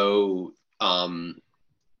so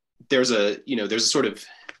there's a sort of,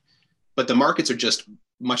 but the markets are just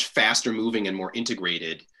much faster moving and more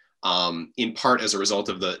integrated, in part as a result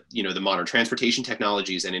of the modern transportation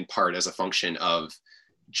technologies, and in part as a function of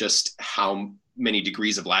just how many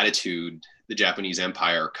degrees of latitude the Japanese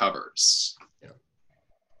empire covers.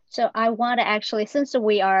 So I want to actually, since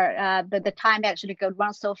we are, the time actually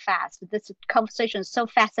runs so fast, this conversation is so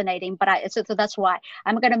fascinating, but so that's why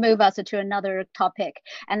I'm going to move us to another topic,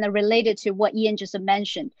 and related to what Ian just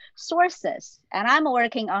mentioned, sources. And I'm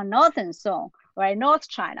working on Northern Song, right? North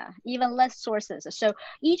China, even less sources. So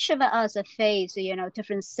each of us face,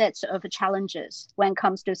 different sets of challenges when it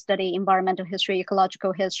comes to study environmental history,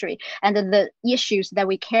 ecological history, and the issues that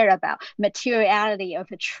we care about, materiality of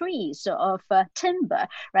trees, of timber,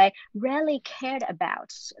 right? Rarely cared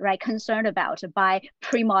about, right? Concerned about by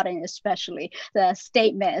pre-modern, especially the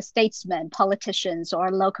statesmen, politicians, or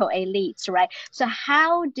local elites, right? So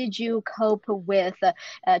how did you cope with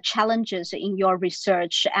challenges in your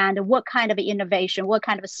research, and what kind of innovation, what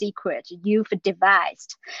kind of a secret you've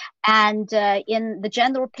devised? And in the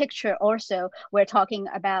general picture also, we're talking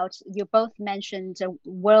about, you both mentioned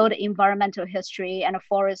world environmental history and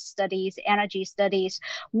forest studies, energy studies.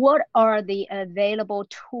 What are the available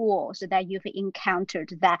tools that you've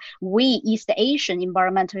encountered that we East Asian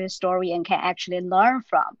environmental historian can actually learn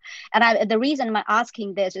from? And the reason I'm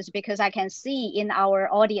asking this is because I can see in our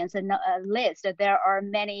audience list that there are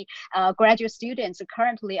many graduate students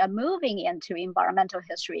currently are moving into environmental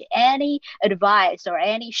history. Any advice or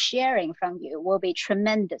any sharing from you will be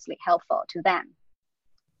tremendously helpful to them.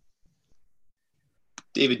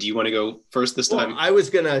 David, do you want to go first this time? Well, I was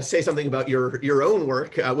going to say something about your own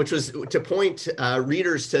work, which was to point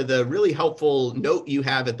readers to the really helpful note you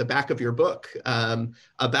have at the back of your book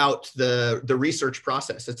about the research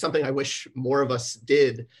process. It's something I wish more of us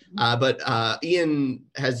did, but Ian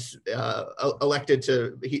has elected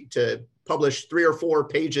to publish 3 or 4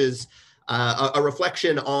 pages a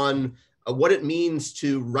reflection on what it means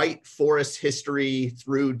to write forest history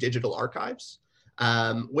through digital archives,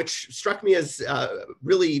 which struck me as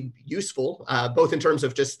really useful, both in terms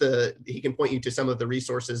of just he can point you to some of the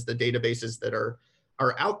resources, the databases that are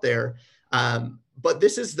out there. But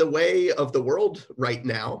this is the way of the world right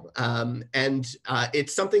now. And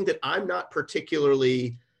it's something that I'm not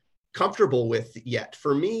particularly comfortable with yet.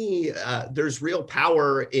 For me, there's real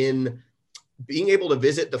power in being able to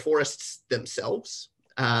visit the forests themselves.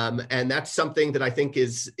 And that's something that I think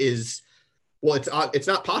is well, it's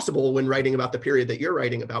not possible when writing about the period that you're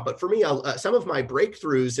writing about. But for me, some of my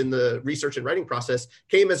breakthroughs in the research and writing process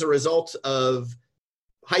came as a result of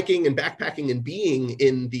hiking and backpacking and being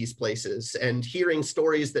in these places and hearing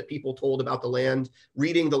stories that people told about the land,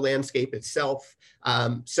 reading the landscape itself.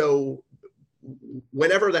 So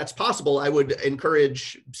whenever that's possible, I would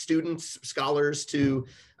encourage students, scholars to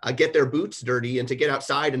get their boots dirty and to get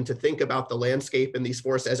outside and to think about the landscape and these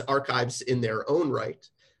forests as archives in their own right.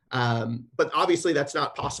 But obviously that's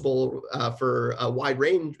not possible for a wide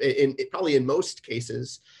range, probably in most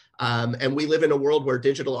cases. And we live in a world where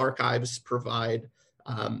digital archives provide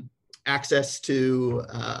access to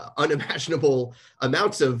unimaginable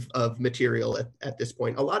amounts of material at this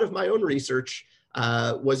point. A lot of my own research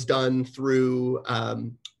was done through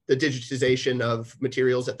the digitization of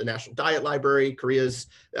materials at the National Diet Library, Korea's,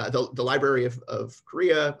 the Library of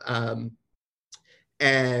Korea.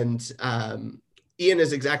 Ian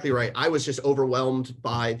is exactly right. I was just overwhelmed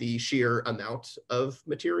by the sheer amount of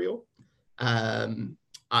material.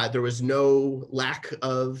 There was no lack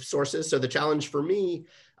of sources. So the challenge for me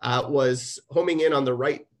was homing in on the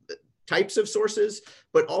right types of sources,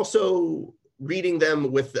 but also reading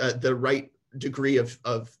them with the right degree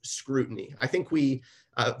of scrutiny. I think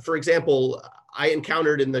for example, I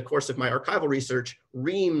encountered in the course of my archival research,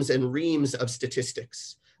 reams and reams of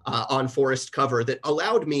statistics on forest cover that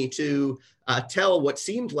allowed me to tell what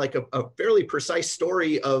seemed like a fairly precise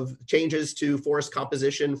story of changes to forest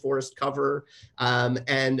composition, forest cover.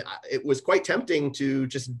 And it was quite tempting to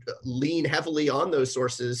just lean heavily on those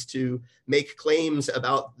sources to make claims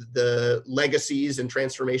about the legacies and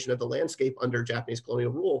transformation of the landscape under Japanese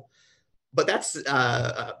colonial rule. But that's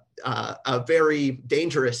a very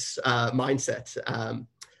dangerous mindset.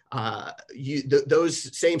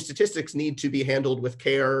 Those same statistics need to be handled with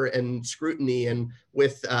care and scrutiny and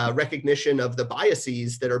with recognition of the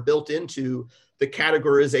biases that are built into the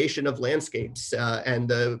categorization of landscapes and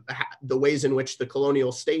the ways in which the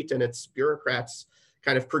colonial state and its bureaucrats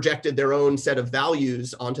kind of projected their own set of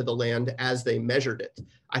values onto the land as they measured it.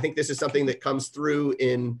 I think this is something that comes through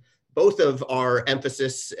in both of our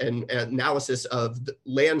emphasis and analysis of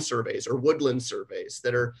land surveys or woodland surveys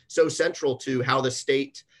that are so central to how the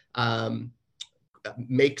state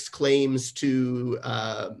makes claims to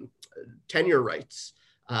tenure rights.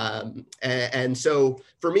 And so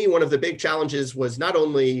for me, one of the big challenges was not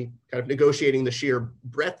only kind of negotiating the sheer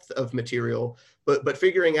breadth of material, but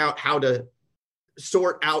figuring out how to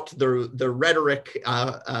sort out the rhetoric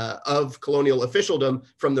of colonial officialdom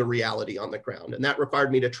from the reality on the ground. And that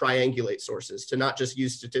required me to triangulate sources, to not just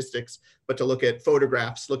use statistics, but to look at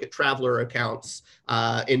photographs, look at traveler accounts,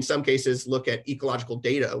 in some cases, look at ecological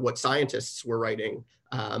data, what scientists were writing,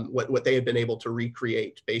 what they had been able to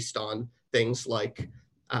recreate based on things like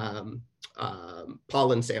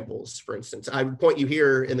pollen samples, for instance. I would point you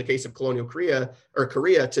here in the case of colonial Korea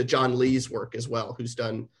to John Lee's work as well, who's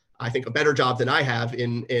done, I think, a better job than I have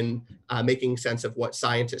in making sense of what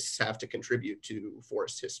scientists have to contribute to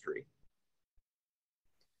forest history.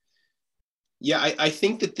 Yeah, I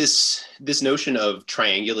think that this notion of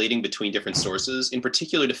triangulating between different sources, in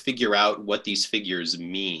particular to figure out what these figures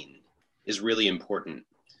mean, is really important.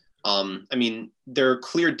 I mean, there are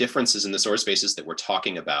clear differences in the source bases that we're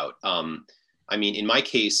talking about. I mean, in my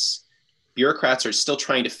case, bureaucrats are still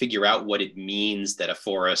trying to figure out what it means that a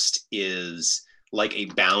forest is like a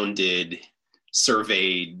bounded,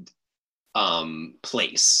 surveyed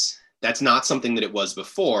place. That's not something that it was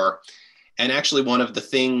before. And actually, one of the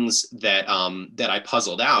things that I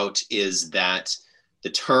puzzled out is that the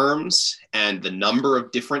terms and the number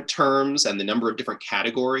of different terms and the number of different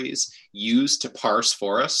categories used to parse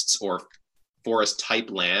forests or forest type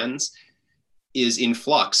lands is in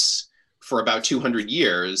flux for about 200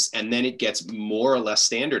 years. And then it gets more or less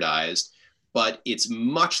standardized, but it's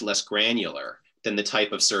much less granular than the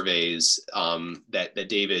type of surveys that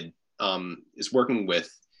David is working with.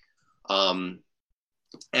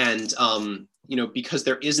 You know, because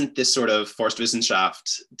there isn't this sort of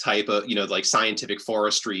Forstwissenschaft type of, you know, like scientific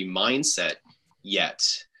forestry mindset yet.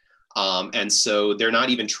 And so they're not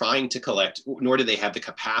even trying to collect, nor do they have the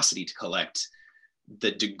capacity to collect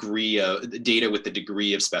the degree of data with the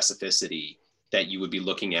degree of specificity that you would be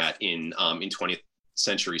looking at in 20th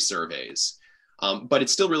century surveys. But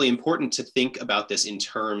it's still really important to think about this in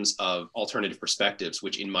terms of alternative perspectives,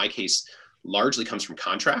 which in my case largely comes from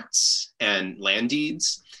contracts and land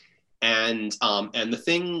deeds. And the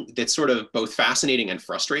thing that's sort of both fascinating and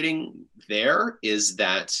frustrating there is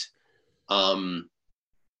that the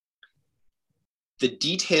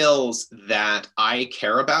details that I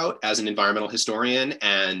care about as an environmental historian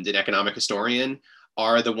and an economic historian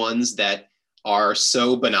are the ones that are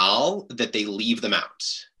so banal that they leave them out,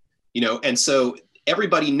 and so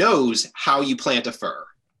everybody knows how you plant a fir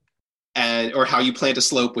or how you plant a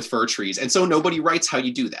slope with fir trees. And so nobody writes how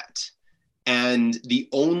you do that. And the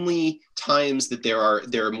only times that there are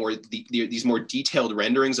these more detailed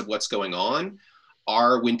renderings of what's going on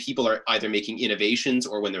are when people are either making innovations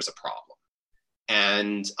or when there's a problem.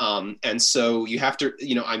 And so you have to,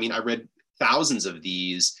 I read thousands of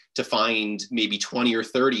these to find maybe 20 or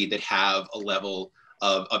 30 that have a level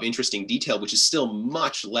of interesting detail, which is still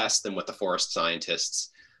much less than what the forest scientists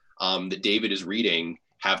that David is reading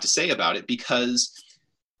have to say about it, because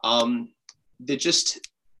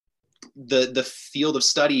the field of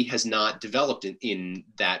study has not developed in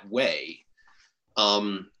that way.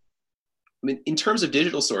 In terms of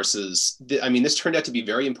digital sources, this turned out to be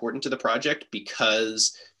very important to the project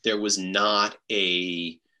because there was not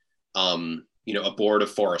a board of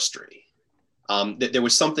forestry. There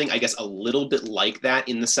was something, I guess, a little bit like that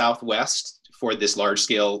in the Southwest for this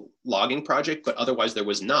large-scale logging project, but otherwise there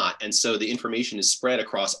was not. And so the information is spread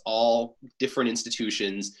across all different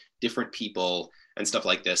institutions, different people, and stuff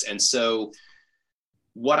like this. And so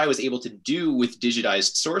what I was able to do with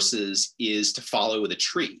digitized sources is to follow the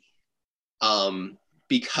tree,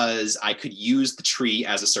 because I could use the tree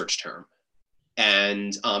as a search term.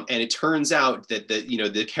 And it turns out that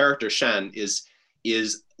the character Shen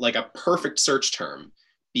is like a perfect search term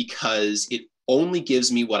because it only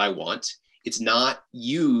gives me what I want. It's not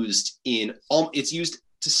used it's used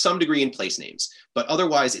to some degree in place names, but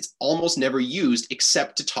otherwise it's almost never used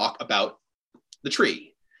except to talk about the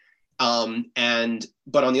tree.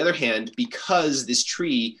 But on the other hand, because this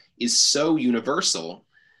tree is so universal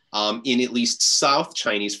in at least South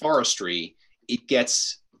Chinese forestry, it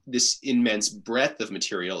gets this immense breadth of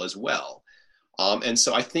material as well. And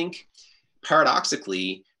so I think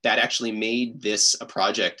paradoxically, that actually made this a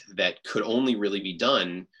project that could only really be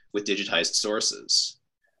done with digitized sources.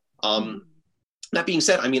 That being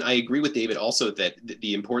said, I agree with David also that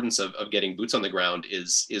the importance of getting boots on the ground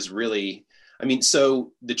is really,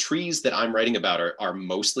 so the trees that I'm writing about are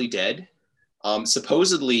mostly dead.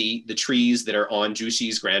 Supposedly the trees that are on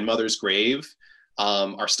Juxi's grandmother's grave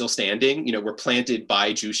are still standing, were planted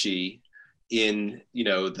by Juxi in,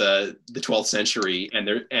 the 12th century,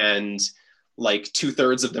 and like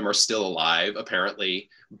 2/3 of them are still alive apparently,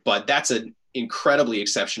 but that's an incredibly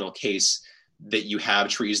exceptional case that you have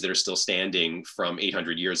trees that are still standing from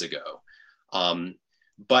 800 years ago.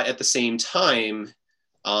 But at the same time,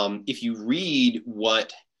 if you read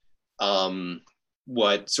what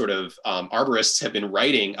sort of arborists have been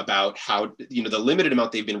writing about how, the limited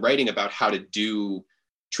amount they've been writing about how to do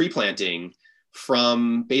tree planting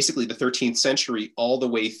from basically the 13th century all the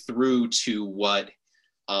way through to what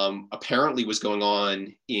apparently was going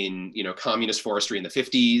on in, communist forestry in the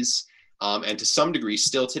 50s, and to some degree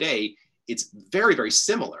still today, it's very, very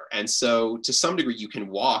similar. And so to some degree, you can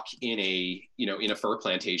walk in a fir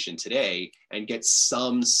plantation today and get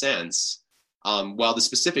some sense, while the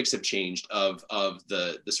specifics have changed, of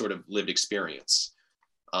the sort of lived experience.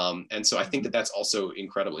 And so I think that that's also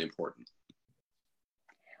incredibly important.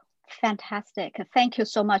 Fantastic. Thank you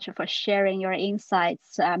so much for sharing your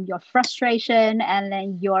insights, your frustration, and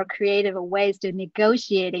then your creative ways to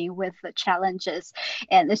negotiating with the challenges.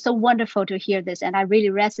 And it's so wonderful to hear this. And I really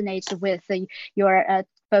resonate with your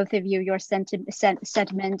both of you, your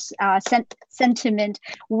sentiment.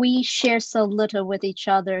 We share so little with each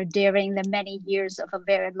other during the many years of a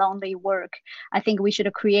very lonely work. I think we should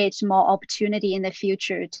create more opportunity in the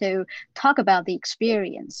future to talk about the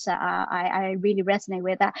experience. I really resonate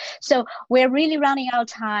with that. So we're really running out of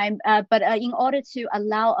time, but in order to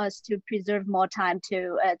allow us to preserve more time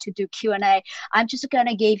to do Q&A, I'm just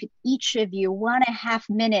gonna give each of you 1.5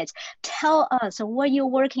 minutes. Tell us what you're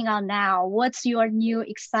working on now. What's your new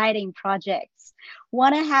exciting projects?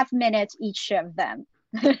 1.5 minutes each of them.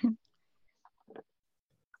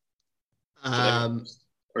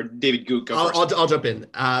 Or David, go first. I'll jump in.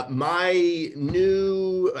 My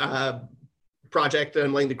new project that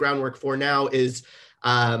I'm laying the groundwork for now is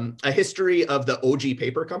a history of the Oji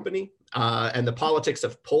Paper Company and the politics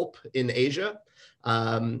of pulp in Asia.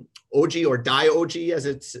 Oji, or Dai-Oji as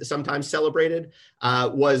it's sometimes celebrated,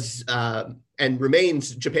 was and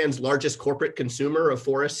remains Japan's largest corporate consumer of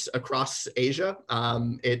forests across Asia.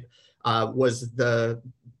 It was the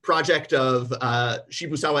project of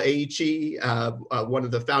Shibusawa Eiichi, one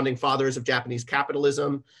of the founding fathers of Japanese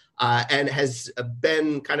capitalism, and has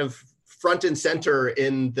been kind of front and center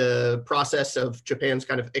in the process of Japan's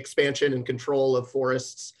kind of expansion and control of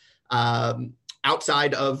forests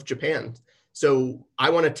outside of Japan. So I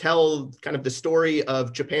want to tell kind of the story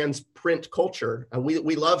of Japan's print culture.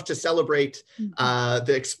 We love to celebrate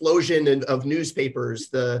the explosion of newspapers,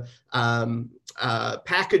 the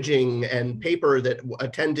packaging and paper that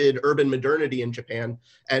attended urban modernity in Japan.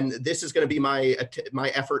 And this is going to be my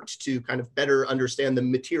effort to kind of better understand the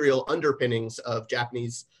material underpinnings of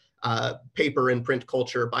Japanese paper and print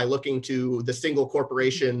culture by looking to the single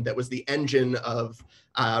corporation that was the engine of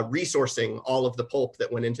resourcing all of the pulp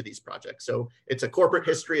that went into these projects. So it's a corporate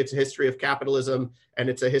history, it's a history of capitalism, and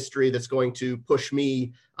it's a history that's going to push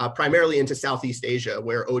me primarily into Southeast Asia,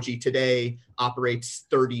 where Oji today operates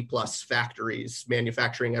 30 plus factories,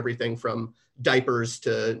 manufacturing everything from diapers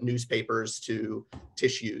to newspapers to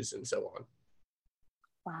tissues and so on.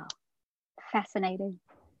 Wow, fascinating.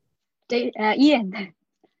 Ian.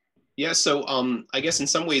 Yeah, so I guess in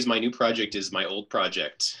some ways my new project is my old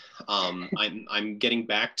project. I'm getting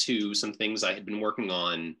back to some things I had been working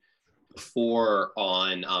on before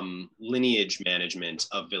on lineage management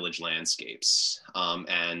of village landscapes.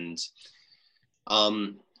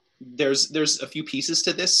 There's a few pieces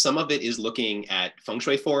to this. Some of it is looking at feng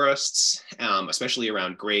shui forests, especially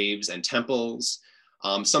around graves and temples.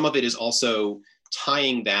 Some of it is also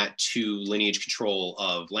tying that to lineage control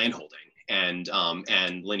of landholding and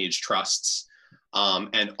lineage trusts.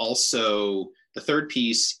 And also the third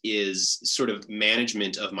piece is sort of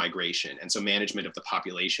management of migration. And so management of the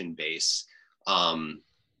population base,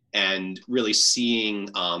 and really seeing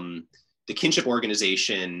the kinship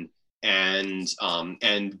organization and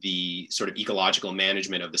the sort of ecological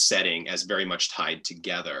management of the setting as very much tied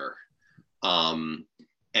together. A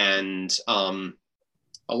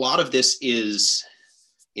lot of this is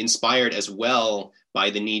inspired as well by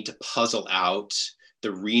the need to puzzle out the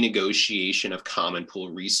renegotiation of common pool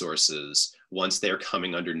resources once they're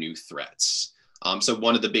coming under new threats. So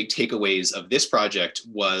one of the big takeaways of this project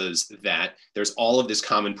was that there's all of this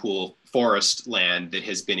common pool forest land that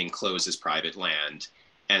has been enclosed as private land.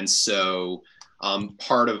 And so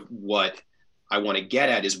part of what I want to get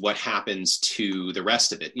at is what happens to the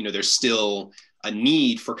rest of it. You know, there's still a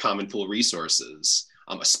need for common pool resources,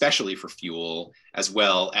 especially for fuel, as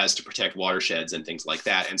well as to protect watersheds and things like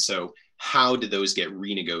that. And so how do those get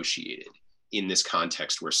renegotiated in this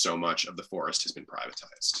context where so much of the forest has been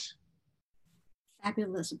privatized?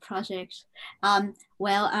 Fabulous project.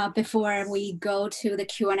 Before we go to the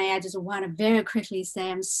Q&A, I just want to very quickly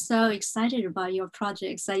say I'm so excited about your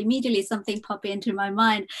projects. Immediately something popped into my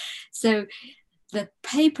mind. So the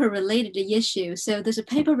paper-related issue. So there's a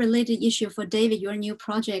paper-related issue for David, your new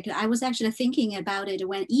project. I was actually thinking about it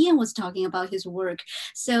when Ian was talking about his work.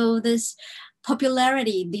 So this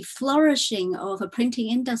popularity, the flourishing of a printing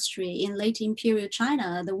industry in late imperial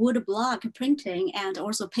China, the wood block printing and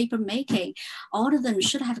also paper making, all of them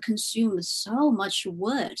should have consumed so much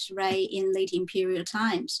wood, right, in late imperial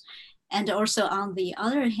times. And also on the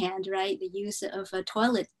other hand, right, the use of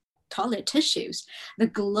toilet tissues, the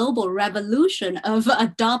global revolution of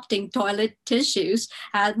adopting toilet tissues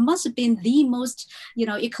must have been the most,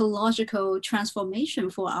 ecological transformation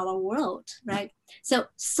for our world, right?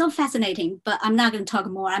 So fascinating, but I'm not going to talk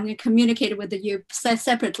more. I'm going to communicate with you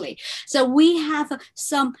separately. So we have a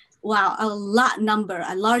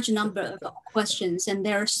large number of questions, and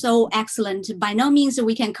they're so excellent. By no means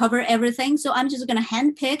we can cover everything, so I'm just going to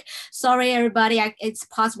handpick. Sorry, everybody, it's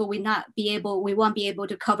possible we won't be able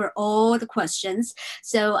to cover all the questions.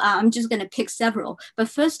 So I'm just going to pick several. But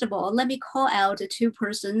first of all, let me call out two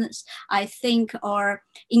persons I think are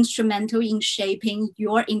instrumental in shaping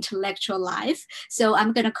your intellectual life. So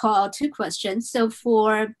I'm going to call out two questions. So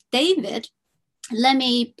for David, let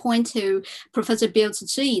me point to Professor Bill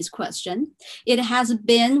Tsutsui question. It has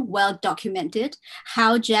been well documented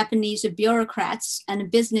how Japanese bureaucrats and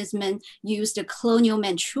businessmen used colonial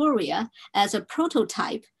Manchuria as a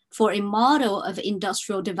prototype for a model of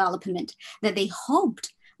industrial development that they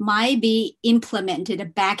hoped might be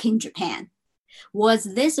implemented back in Japan. Was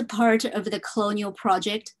this a part of the colonial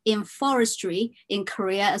project in forestry in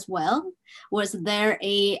Korea as well? Was there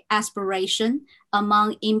an aspiration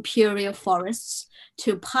among imperial forests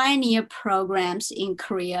to pioneer programs in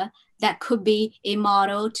Korea that could be a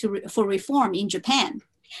model for reform in Japan?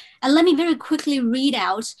 And let me very quickly read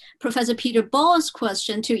out Professor Peter Ball's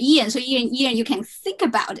question to Ian. So Ian, you can think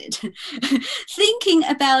about it. Thinking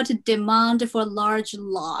about demand for large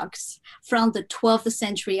logs from the 12th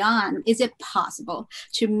century on, is it possible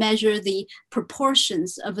to measure the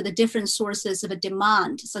proportions of the different sources of a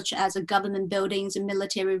demand, such as government buildings,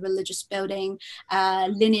 military religious building,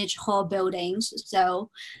 lineage hall buildings?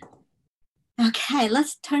 So, okay,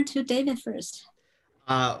 let's turn to David first.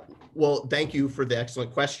 Well, thank you for the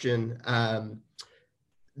excellent question.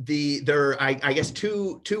 There are, I guess,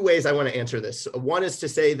 two ways I want to answer this. One is to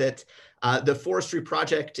say that the forestry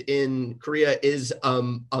project in Korea is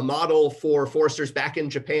a model for foresters back in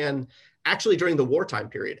Japan, actually during the wartime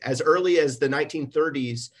period. As early as the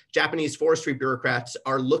 1930s, Japanese forestry bureaucrats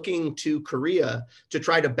are looking to Korea to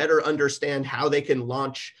try to better understand how they can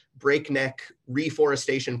launch breakneck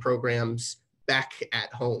reforestation programs back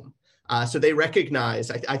at home. So they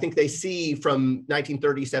recognize, I think they see from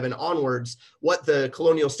 1937 onwards, what the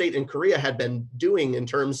colonial state in Korea had been doing in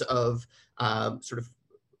terms of sort of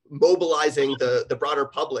mobilizing the broader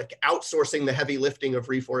public, outsourcing the heavy lifting of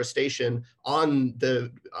reforestation on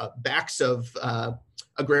the backs of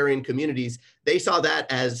agrarian communities. They saw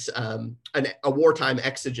that as a wartime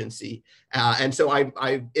exigency. And so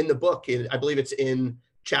I in the book, I believe it's in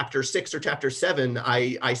chapter 6 or chapter 7,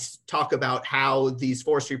 I talk about how these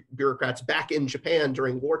forestry bureaucrats back in Japan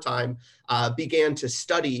during wartime began to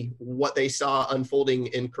study what they saw unfolding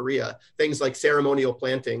in Korea. Things like ceremonial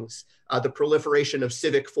plantings, the proliferation of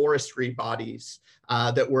civic forestry bodies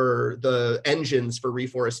that were the engines for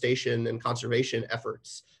reforestation and conservation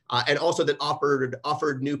efforts. And also that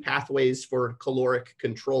offered new pathways for caloric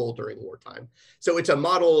control during wartime. So it's a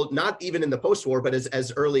model, not even in the post-war, but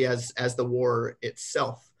as early as the war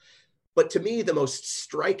itself. But to me, the most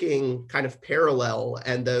striking kind of parallel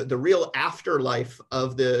and the real afterlife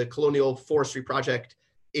of the colonial forestry project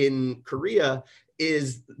in Korea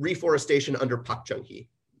is reforestation under Park Chung-hee.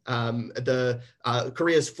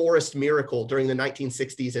 Korea's forest miracle during the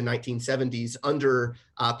 1960s and 1970s under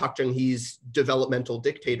Park Chung-hee's developmental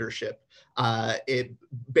dictatorship. It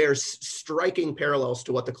bears striking parallels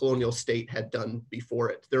to what the colonial state had done before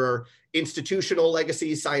it. There are institutional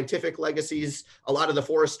legacies, scientific legacies. A lot of the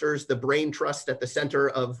foresters, the brain trust at the center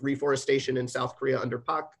of reforestation in South Korea under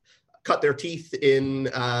Park, cut their teeth in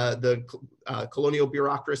the colonial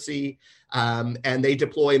bureaucracy, and they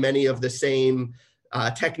deploy many of the same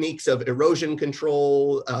techniques of erosion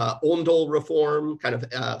control, ondol reform, kind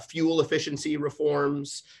of fuel efficiency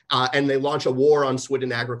reforms, and they launch a war on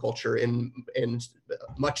Swidden agriculture in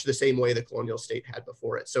much the same way the colonial state had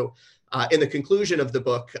before it. So in the conclusion of the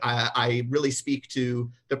book, I really speak to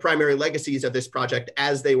the primary legacies of this project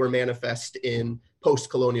as they were manifest in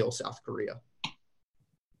post-colonial South Korea.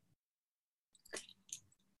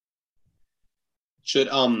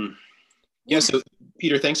 So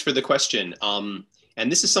Peter, thanks for the question. And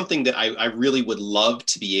this is something that I really would love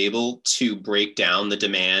to be able to break down the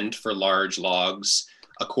demand for large logs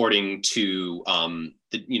according to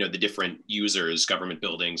the different users, government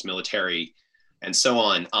buildings, military, and so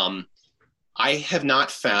on. I have not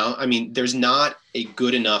found, there's not a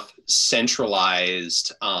good enough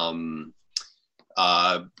centralized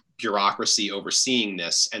bureaucracy overseeing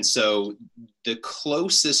this. And so the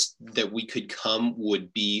closest that we could come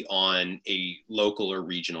would be on a local or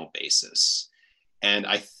regional basis. And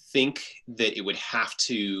I think that it would have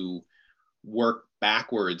to work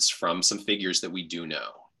backwards from some figures that we do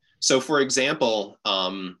know. So for example,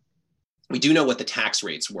 we do know what the tax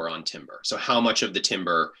rates were on timber. So how much of the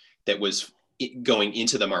timber that was going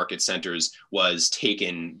into the market centers was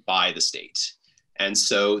taken by the state. And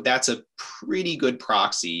so that's a pretty good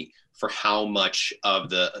proxy for how much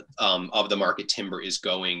of the market timber is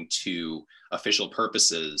going to official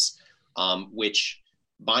purposes, which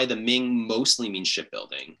by the Ming mostly means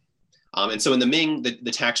shipbuilding. And so in the Ming,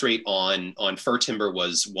 the tax rate on fir timber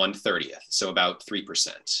was 1/30th, so about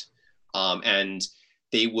 3%. And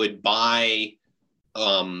they would buy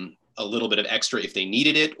a little bit of extra if they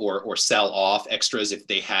needed it, or sell off extras if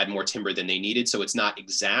they had more timber than they needed. So it's not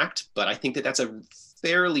exact, but I think that that's a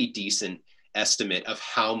fairly decent estimate of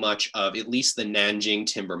how much of at least the Nanjing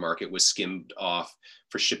timber market was skimmed off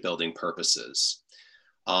for shipbuilding purposes.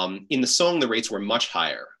 In the Song, the rates were much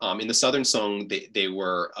higher. In the Southern Song, they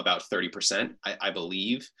were about 30%, I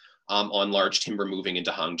believe, on large timber moving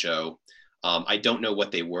into Hangzhou. I don't know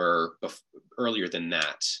what they were earlier than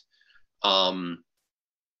that.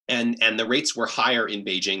 And the rates were higher in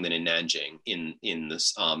Beijing than in Nanjing in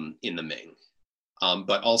the Ming,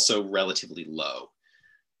 but also relatively low.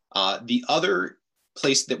 The other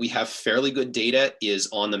place that we have fairly good data is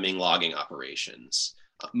on the Ming logging operations.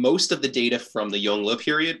 most of the data from the Yongle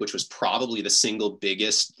period, which was probably the single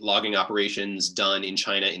biggest logging operations done in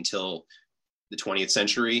China until the 20th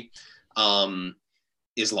century,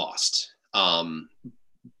 is lost.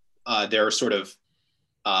 There are sort of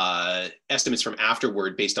estimates from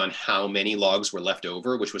afterward based on how many logs were left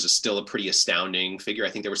over, which was still a pretty astounding figure. I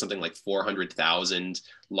think there was something like 400,000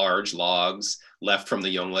 large logs left from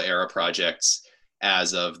the Yongle era projects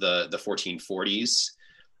as of the 1440s.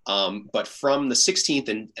 But from the 16th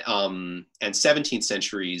and 17th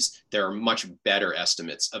centuries, there are much better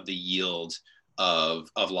estimates of the yield of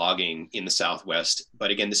logging in the Southwest.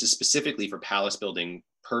 But again, this is specifically for palace building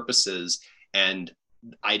purposes, and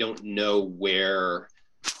I don't know where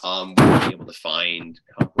we'll be able to find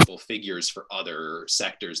comparable figures for other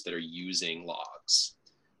sectors that are using logs.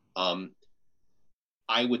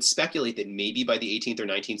 I would speculate that maybe by the 18th or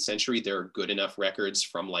 19th century, there are good enough records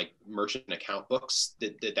from like merchant account books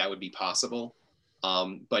that would be possible.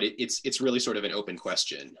 But it's really sort of an open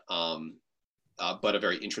question, but a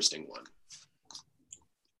very interesting one.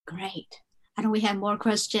 Great. And we have more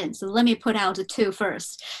questions. So let me put out two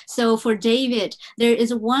first. So for David, there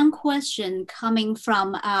is one question coming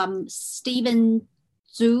from Stephen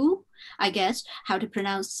Zhu, I guess, how to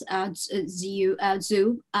pronounce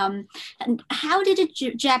Zhu. And how did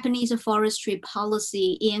the Japanese forestry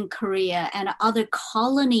policy in Korea and other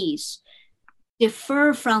colonies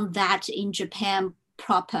differ from that in Japan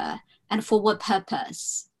proper, and for what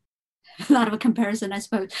purpose? A lot of a comparison, I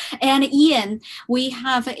suppose. And Ian, we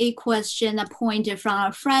have a question, a pointer from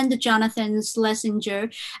our friend Jonathan Schlesinger.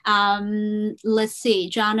 Let's see.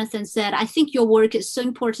 Jonathan said, I think your work is so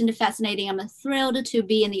important and fascinating. I'm thrilled to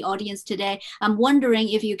be in the audience today. I'm wondering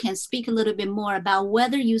if you can speak a little bit more about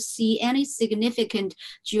whether you see any significant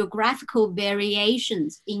geographical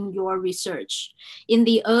variations in your research. In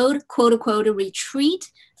the old quote-unquote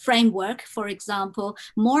retreat framework, for example,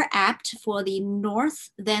 more apt for the North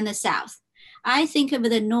than the South. I think of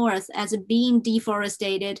the North as being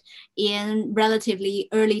deforested in relatively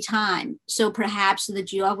early time. So perhaps the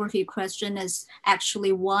geography question is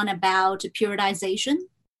actually one about periodization,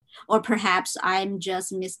 or perhaps I'm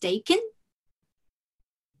just mistaken.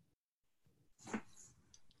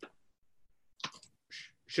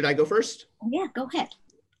 Should I go first? Yeah, go ahead.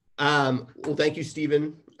 Well, thank you,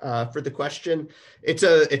 Stephen, for the question. It's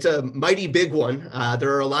a mighty big one.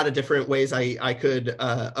 There are a lot of different ways I could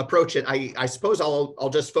approach it. I suppose I'll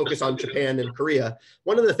just focus on Japan and Korea.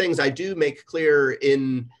 One of the things I do make clear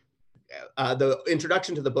in the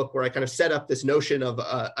introduction to the book, where I kind of set up this notion of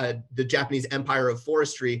the Japanese empire of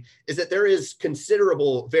forestry, is that there is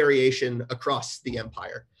considerable variation across the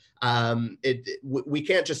empire. We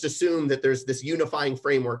can't just assume that there's this unifying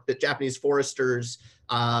framework, that Japanese foresters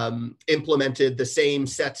implemented the same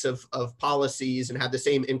sets of policies and had the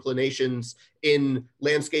same inclinations in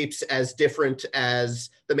landscapes as different as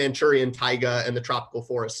the Manchurian taiga and the tropical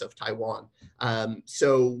forests of Taiwan.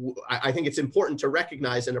 So I think it's important to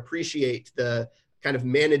recognize and appreciate the kind of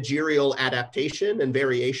managerial adaptation and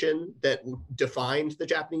variation that defined the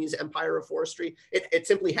Japanese empire of forestry. It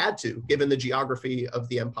simply had to, given the geography of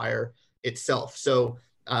the empire itself. So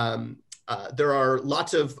there are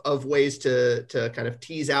lots of ways to kind of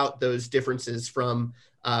tease out those differences from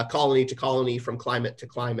colony to colony, from climate to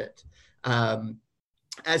climate.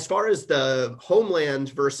 As far as the homeland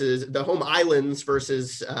versus the home islands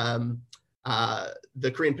versus the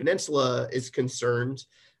Korean Peninsula is concerned,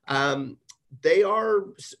 they are,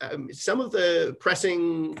 some of the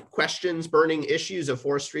pressing questions, burning issues of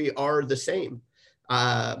forestry are the same.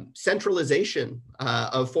 Centralization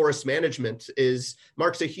of forest management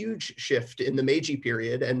marks a huge shift in the Meiji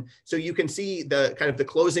period. And so you can see the kind of the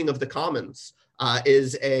closing of the commons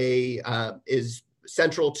is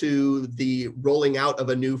central to the rolling out of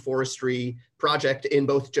a new forestry project in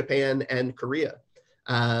both Japan and Korea.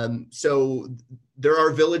 So there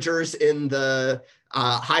are villagers in the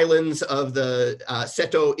highlands of the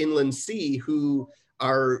Seto Inland Sea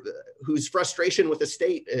whose frustration with the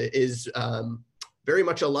state is very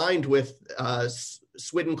much aligned with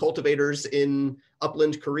Swidden cultivators in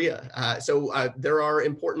upland Korea. So there are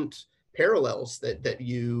important parallels that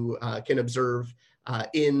you can observe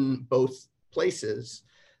in both places.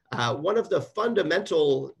 One of the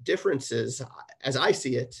fundamental differences, as I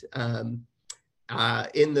see it,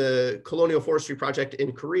 in the colonial forestry project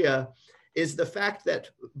in Korea is the fact that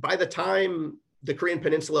by the time the Korean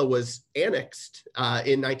Peninsula was annexed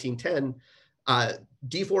in 1910,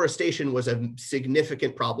 deforestation was a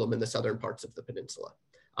significant problem in the southern parts of the peninsula.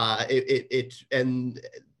 And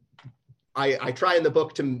I try in the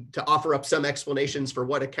book to offer up some explanations for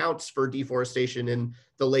what accounts for deforestation in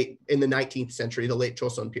the 19th century, the late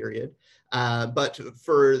Choson period. But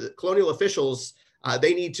for colonial officials,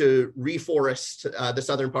 they need to reforest the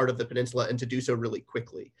southern part of the peninsula and to do so really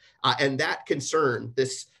quickly. And that concern,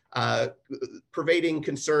 this pervading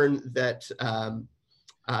concern that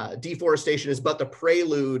deforestation is but the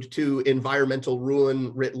prelude to environmental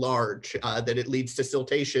ruin writ large, that it leads to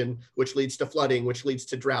siltation, which leads to flooding, which leads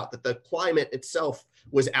to drought, that the climate itself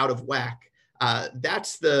was out of whack.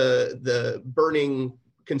 That's the burning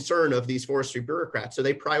concern of these forestry bureaucrats. So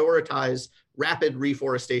they prioritize rapid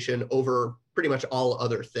reforestation over pretty much all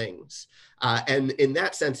other things. And in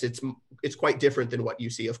that sense, it's quite different than what you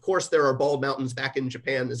see. Of course, there are bald mountains back in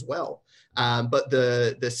Japan as well, but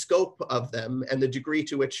the scope of them and the degree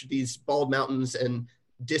to which these bald mountains and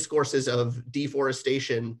discourses of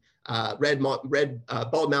deforestation,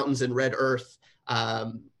 bald mountains and red earth,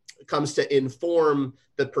 comes to inform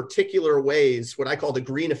the particular ways, what I call the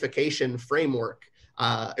greenification framework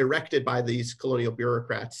erected by these colonial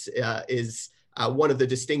bureaucrats, is one of the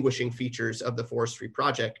distinguishing features of the forestry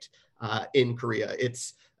project in Korea.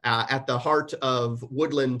 It's at the heart of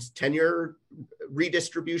woodland tenure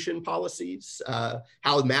redistribution policies,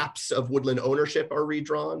 how maps of woodland ownership are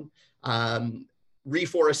redrawn.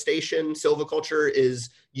 Reforestation, silviculture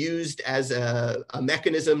is used as a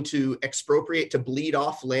mechanism to expropriate, to bleed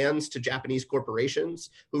off lands to Japanese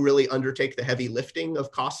corporations who really undertake the heavy lifting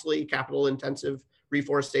of costly, capital-intensive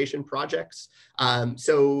reforestation projects. That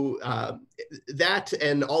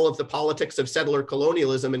and all of the politics of settler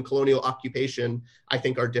colonialism and colonial occupation, I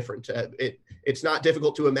think, are different. It's not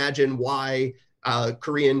difficult to imagine why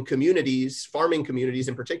Korean communities, farming communities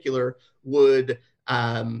in particular, would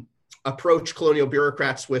approach colonial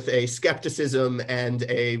bureaucrats with a skepticism and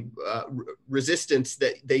a resistance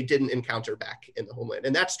that they didn't encounter back in the homeland.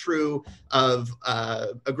 And that's true of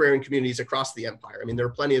agrarian communities across the empire. I mean, there are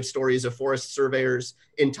plenty of stories of forest surveyors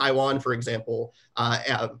in Taiwan, for example,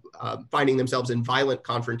 finding themselves in violent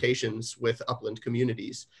confrontations with upland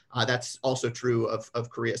communities. That's also true of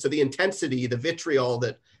Korea. So the intensity, the vitriol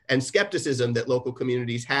and skepticism that local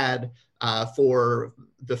communities had for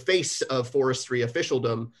the face of forestry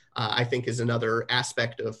officialdom, I think, is another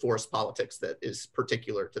aspect of forest politics that is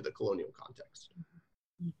particular to the colonial context.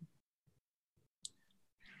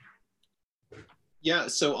 Yeah,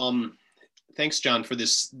 so thanks, John, for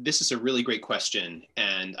this. This is a really great question.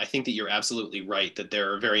 And I think that you're absolutely right that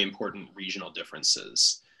there are very important regional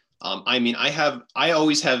differences. I mean, I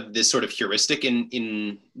always have this sort of heuristic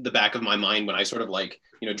in the back of my mind when I sort of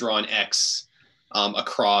draw an X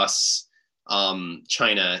across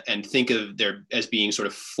China and think of there as being sort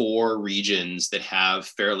of 4 regions that have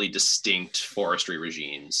fairly distinct forestry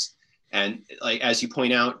regimes. And as you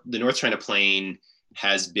point out, the North China Plain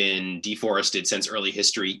has been deforested since early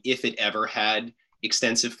history, if it ever had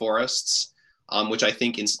extensive forests, which I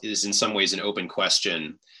think is in some ways an open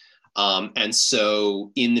question. And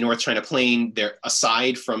so in the North China Plain, there,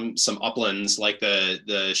 aside from some uplands like the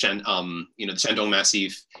Shandong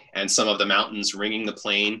Massif and some of the mountains ringing the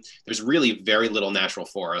plain, there's really very little natural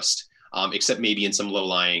forest, except maybe in some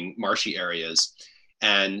low-lying marshy areas.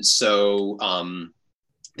 And so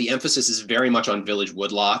the emphasis is very much on village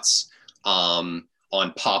woodlots, on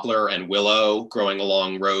poplar and willow growing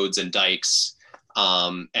along roads and dikes,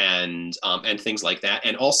 and things like that.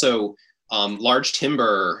 And also large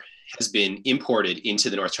timber has been imported into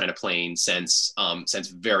the North China Plain since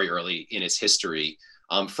very early in its history,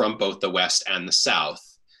 from both the West and the South.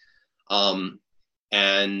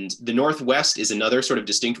 And the Northwest is another sort of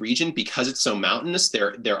distinct region because it's so mountainous.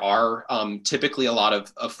 There are typically a lot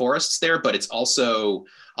of forests there, but it's also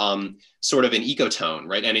sort of an ecotone,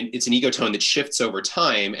 right? And it's an ecotone that shifts over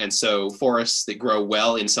time. And so forests that grow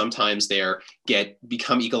well in sometimes there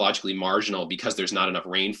become ecologically marginal because there's not enough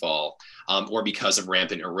rainfall, or because of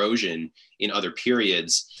rampant erosion in other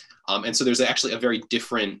periods. And so there's actually a very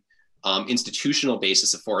different institutional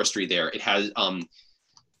basis of forestry there. It has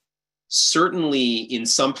certainly in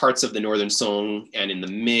some parts of the Northern Song and in the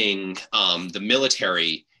Ming, the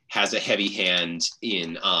military has a heavy hand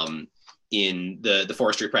in the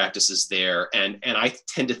forestry practices there. And I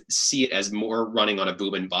tend to see it as more running on a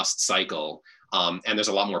boom and bust cycle. And there's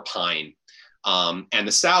a lot more pine. And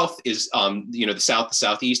the South is, the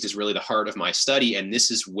Southeast is really the heart of my study. And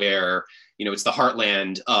this is where, it's the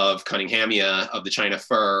heartland of Cunninghamia, of the China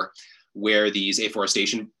fir, where these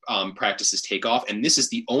afforestation practices take off. And this is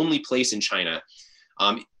the only place in China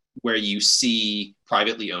where you see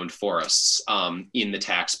privately owned forests in the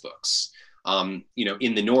tax books.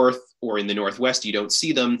 In the North or in the Northwest, you don't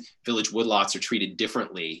see them. Village woodlots are treated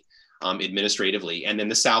differently administratively. And then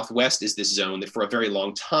the Southwest is this zone that for a very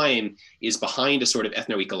long time is behind a sort of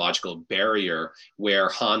ethno-ecological barrier where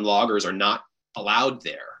Han loggers are not allowed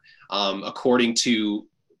there. according to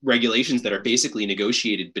regulations that are basically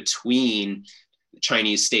negotiated between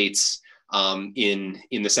Chinese states in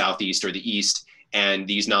the southeast or the east and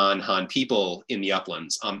these non-Han people in the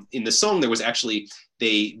uplands. In the Song, there was actually,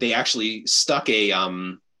 they actually stuck a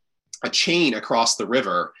chain across the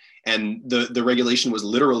river, and the regulation was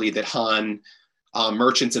literally that Han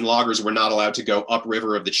merchants and loggers were not allowed to go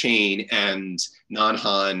upriver of the chain, and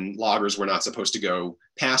non-Han loggers were not supposed to go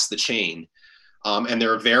past the chain. And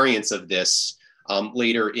there are variants of this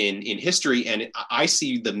later in history, and I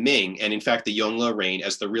see the Ming, and in fact the Yongle reign,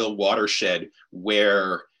 as the real watershed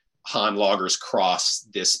where Han loggers cross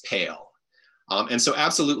this pale. And so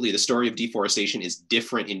absolutely the story of deforestation is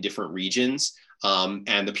different in different regions,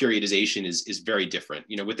 and the periodization is very different.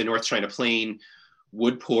 You know, with the North China Plain,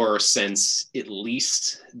 wood poor since at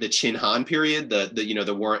least the Qin Han period,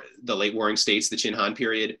 the late Warring States, the Qin Han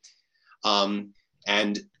period,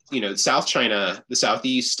 and South China, the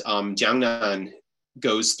southeast, Jiangnan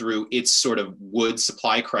goes through its sort of wood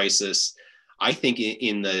supply crisis, I think,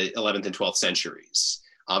 in the 11th and 12th centuries,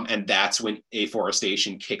 and that's when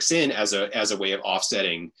afforestation kicks in as a way of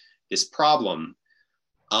offsetting this problem.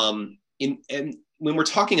 And when we're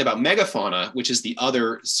talking about megafauna, which is the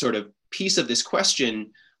other sort of piece of this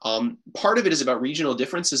question, part of it is about regional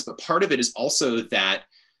differences, but part of it is also that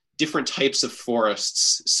different types of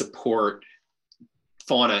forests support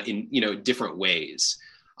fauna in different ways.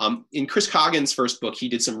 In Chris Coggin's first book, he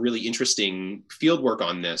did some really interesting field work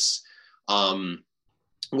on this,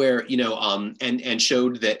 where and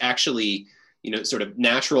showed that actually sort of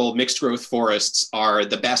natural mixed growth forests are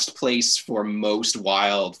the best place for most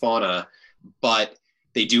wild fauna, but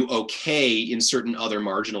they do okay in certain other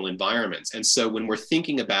marginal environments. And so when we're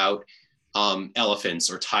thinking about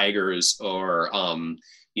elephants or tigers or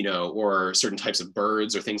or certain types of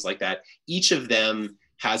birds or things like that, each of them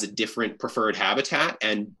has a different preferred habitat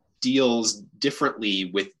and deals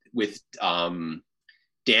differently with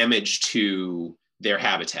damage to their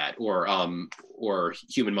habitat or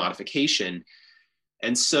human modification.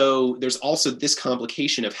 And so there's also this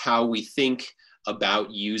complication of how we think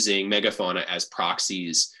about using megafauna as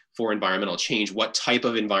proxies for environmental change. What type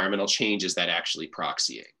of environmental change is that actually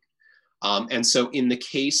proxying? And so in the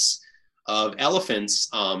case of elephants,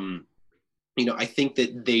 I think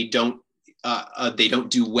that they don't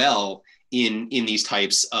do well in these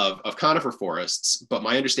types of conifer forests, but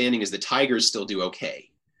my understanding is that tigers still do okay.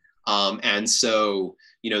 And so,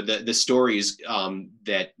 the stories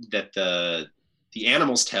that the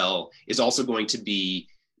animals tell is also going to be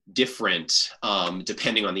different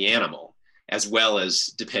depending on the animal, as well as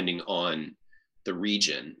depending on the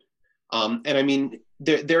region. And I mean,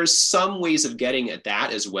 there's some ways of getting at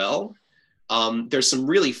that as well. There's some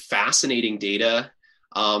really fascinating data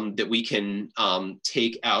that we can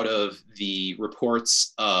take out of the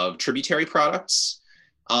reports of tributary products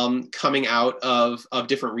coming out of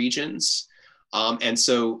different regions. And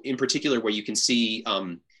so in particular, where you can see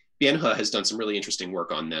Bianhe has done some really interesting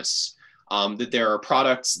work on this, that there are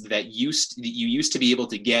products that you used to be able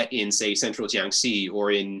to get in, say, central Jiangxi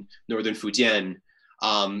or in northern Fujian,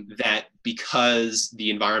 that because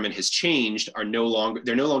the environment has changed they're no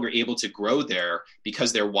longer able to grow there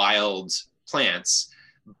because they're wild plants,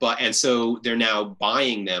 and so they're now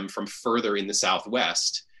buying them from further in the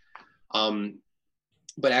Southwest.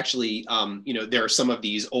 But actually, there are some of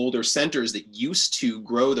these older centers that used to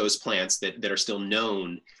grow those plants that are still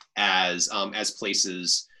known as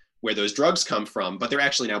places where those drugs come from, but they're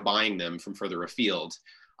actually now buying them from further afield.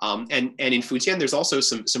 And in Fujian, there's also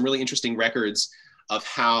some really interesting records of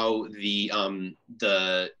how they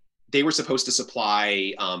were supposed to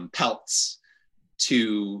supply pelts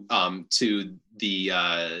to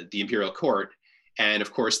the imperial court, and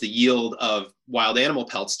of course the yield of wild animal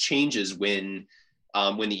pelts changes when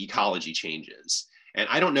the ecology changes. And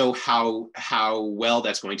I don't know how well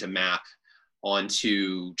that's going to map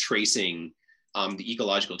onto tracing the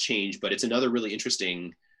ecological change, but it's another really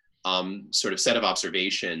interesting sort of set of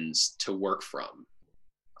observations to work from.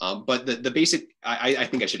 But the basic, I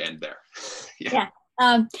think I should end there. Yeah.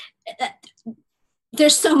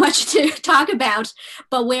 There's so much to talk about,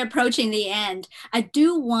 but we're approaching the end. I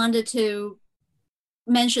do wanted to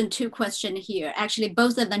mention two questions here. Actually,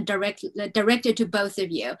 both of them directed to both of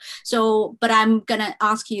you. So, but I'm gonna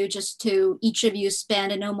ask you just to each of you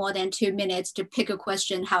spend no more than 2 minutes to pick a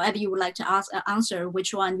question, however you would like to answer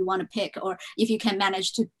which one you want to pick, or if you can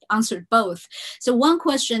manage to answer both. So one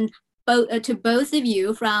question to both of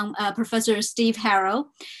you from Professor Steve Harrell.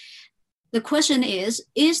 The question is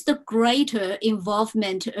the greater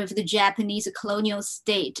involvement of the Japanese colonial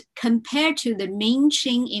state compared to the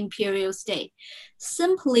Ming-Qing imperial state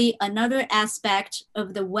simply another aspect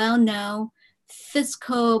of the well-known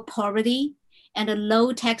fiscal poverty and the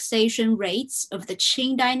low taxation rates of the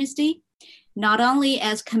Qing dynasty, not only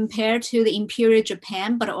as compared to the Imperial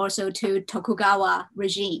Japan, but also to Tokugawa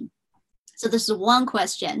regime? So this is one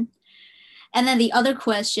question. And then the other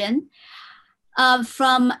question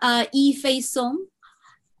from Yi Fei Song.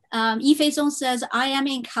 Yi Fei Song says, I am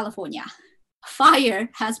in California. Fire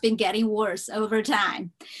has been getting worse over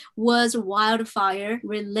time. Was wildfire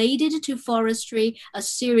related to forestry a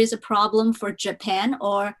serious problem for Japan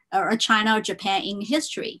or China or Japan in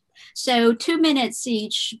history? So 2 minutes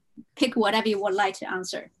each, pick whatever you would like to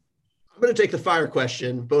answer. I'm going to take the fire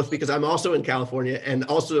question, both because I'm also in California and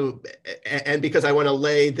because I want to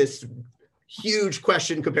lay this huge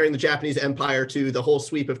question comparing the Japanese empire to the whole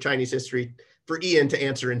sweep of Chinese history for Ian to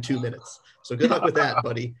answer in 2 minutes. So good luck with that,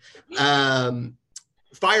 buddy.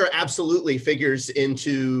 Fire absolutely figures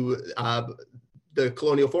into the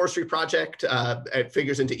colonial forestry project. It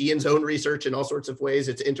figures into Ian's own research in all sorts of ways.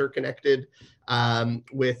 It's interconnected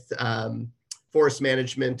with forest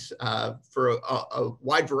management for a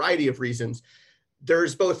wide variety of reasons.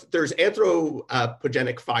 There's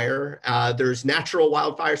anthropogenic fire, there's natural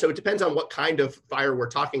wildfire. So it depends on what kind of fire we're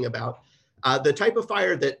talking about. The type of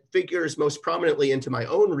fire that figures most prominently into my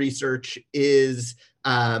own research is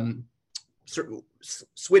Swidden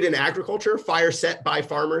agriculture, fire set by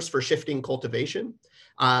farmers for shifting cultivation.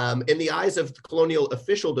 In the eyes of colonial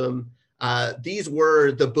officialdom, these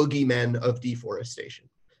were the boogeymen of deforestation.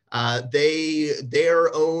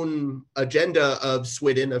 Their own agenda of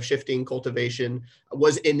Swidden, of shifting cultivation,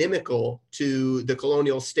 was inimical to the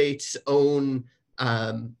colonial state's own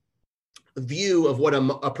view of what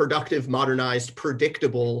a productive, modernized,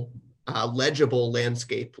 predictable, legible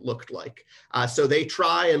landscape looked like. So they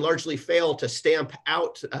try and largely fail to stamp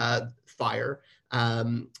out fire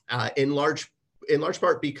in large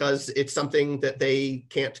part because it's something that they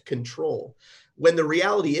can't control. When the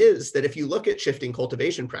reality is that if you look at shifting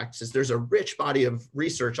cultivation practices, there's a rich body of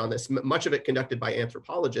research on this, much of it conducted by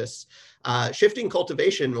anthropologists. Shifting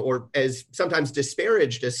cultivation, or as sometimes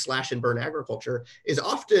disparaged as slash and burn agriculture, is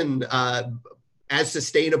often as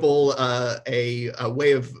sustainable a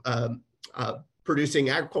way of producing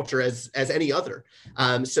agriculture as any other.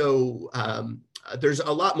 There's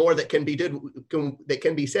a lot more that can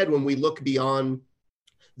be said when we look beyond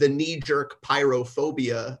the knee-jerk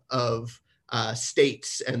pyrophobia of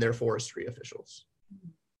states and their forestry officials.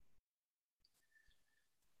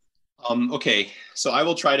 Okay, so I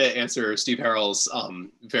will try to answer Steve Harrell's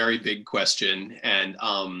very big question. And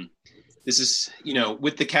this is,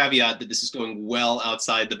 with the caveat that this is going well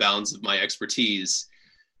outside the bounds of my expertise.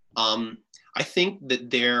 I think that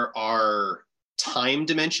there are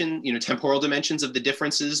temporal dimensions of the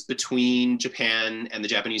differences between Japan and the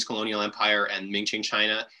Japanese colonial empire and Ming-Qing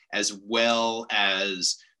China, as well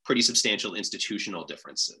as pretty substantial institutional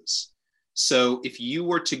differences. So if you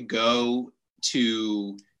were to go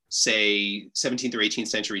to, say, 17th or 18th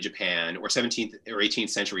century Japan, or 17th or 18th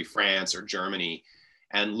century France or Germany,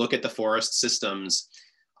 and look at the forest systems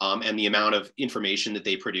and the amount of information that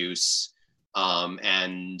they produce,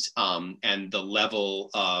 and the level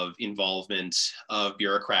of involvement of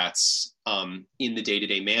bureaucrats in the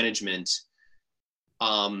day-to-day management,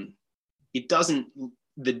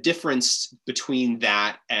 the difference between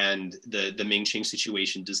that and the Ming-Qing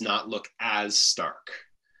situation does not look as stark.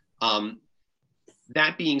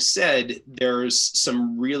 That being said, there's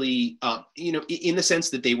some really, in the sense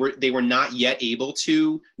that they were not yet able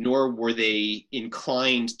to, nor were they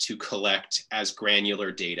inclined to collect as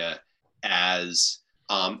granular data as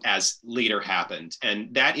later happened.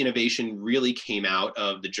 And that innovation really came out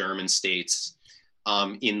of the German states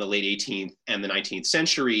in the late 18th and the 19th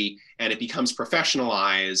century, and it becomes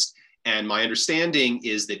professionalized. And my understanding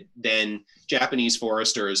is that then Japanese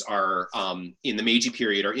foresters are, in the Meiji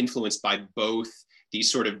period, are influenced by both these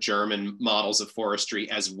sort of German models of forestry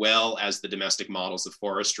as well as the domestic models of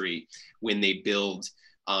forestry when they build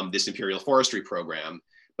this imperial forestry program.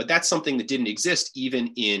 But that's something that didn't exist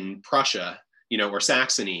even in Prussia, or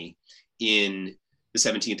Saxony in the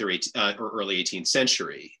 17th or early 18th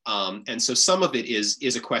century. And so some of it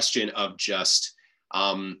is a question of just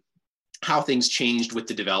how things changed with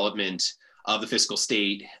the development of the fiscal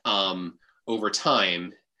state over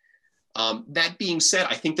time. That being said,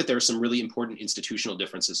 I think that there are some really important institutional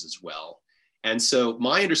differences as well. And so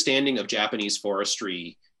my understanding of Japanese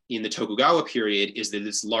forestry in the Tokugawa period is that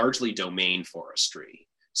it's largely domain forestry.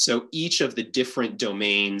 So each of the different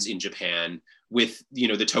domains in Japan, with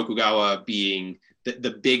the Tokugawa being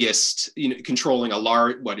the biggest, controlling a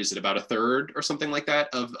large, about a third or something like that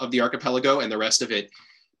of the archipelago, and the rest of it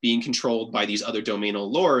being controlled by these other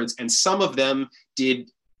domainal lords. And some of them did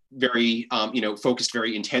very, focused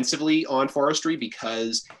very intensively on forestry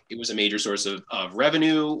because it was a major source of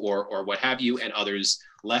revenue or what have you, and others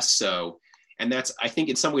less so. And that's, I think,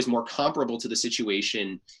 in some ways more comparable to the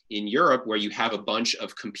situation in Europe, where you have a bunch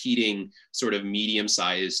of competing sort of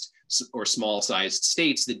medium-sized or small-sized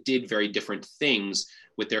states that did very different things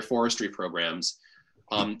with their forestry programs.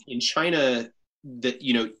 In China,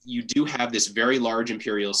 you do have this very large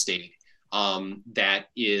imperial state that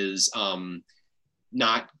is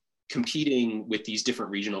not competing with these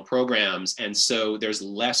different regional programs, and so there's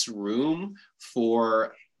less room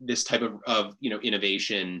for this type of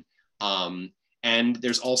innovation. And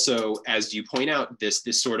there's also, as you point out, this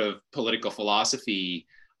sort of political philosophy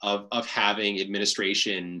of having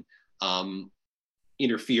administration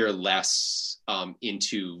interfere less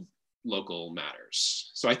into local matters.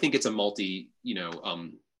 So I think it's a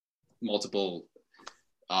multiple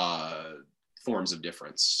forms of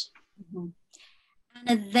difference. Mm-hmm.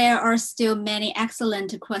 And there are still many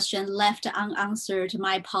excellent questions left unanswered.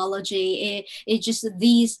 My apology. It just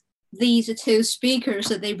these two speakers,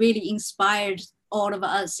 they really inspired all of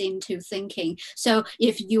us into thinking. So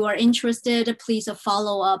if you are interested, please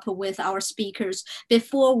follow up with our speakers.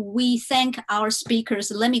 Before we thank our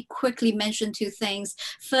speakers, let me quickly mention two things.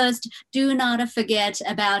 First, do not forget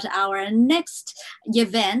about our next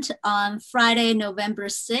event on Friday, November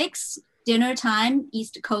 6th. Dinner time,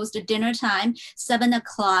 East Coast dinner time, 7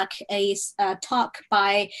 o'clock, a talk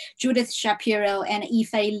by Judith Shapiro and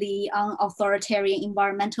Yifei Li on authoritarian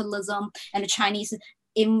environmentalism and Chinese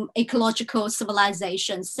in ecological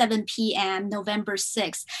civilization, 7 p.m. November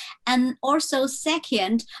 6th. And also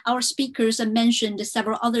second, our speakers mentioned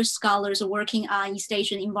several other scholars working on East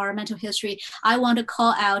Asian environmental history. I want to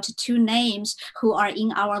call out two names who are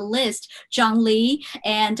in our list, Zhang Li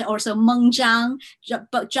and also Meng Zhang.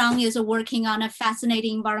 But Zhang is working on a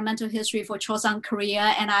fascinating environmental history for Chosun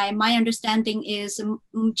Korea. And my understanding is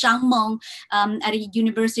Zhang Meng at the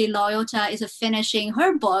University of Loyola is finishing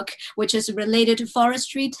her book, which is related to forestry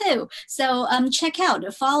too. So check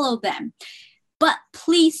out, follow them. But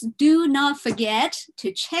please do not forget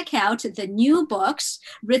to check out the new books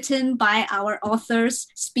written by our authors,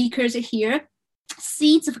 speakers here.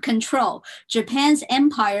 Seeds of Control, Japan's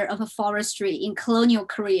Empire of Forestry in Colonial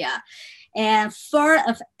Korea. And Fur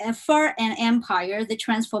and Empire, The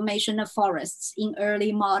Transformation of Forests in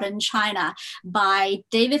Early Modern China by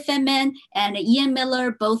David Feynman and Ian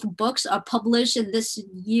Miller. Both books are published this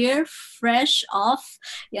year, fresh off,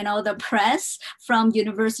 the press from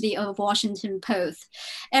University of Washington Post.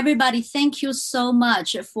 Everybody, thank you so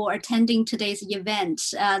much for attending today's event.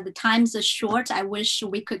 The time's short. I wish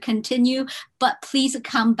we could continue, but please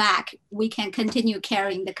come back. We can continue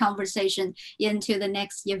carrying the conversation into the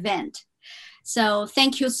next event. So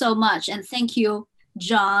thank you so much. And thank you,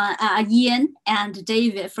 Ian and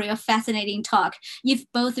David, for your fascinating talk. If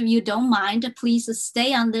both of you don't mind, please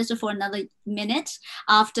stay on this for another minute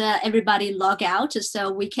after everybody log out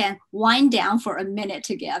so we can wind down for a minute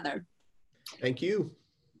together. Thank you.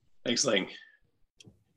 Thanks, Ling.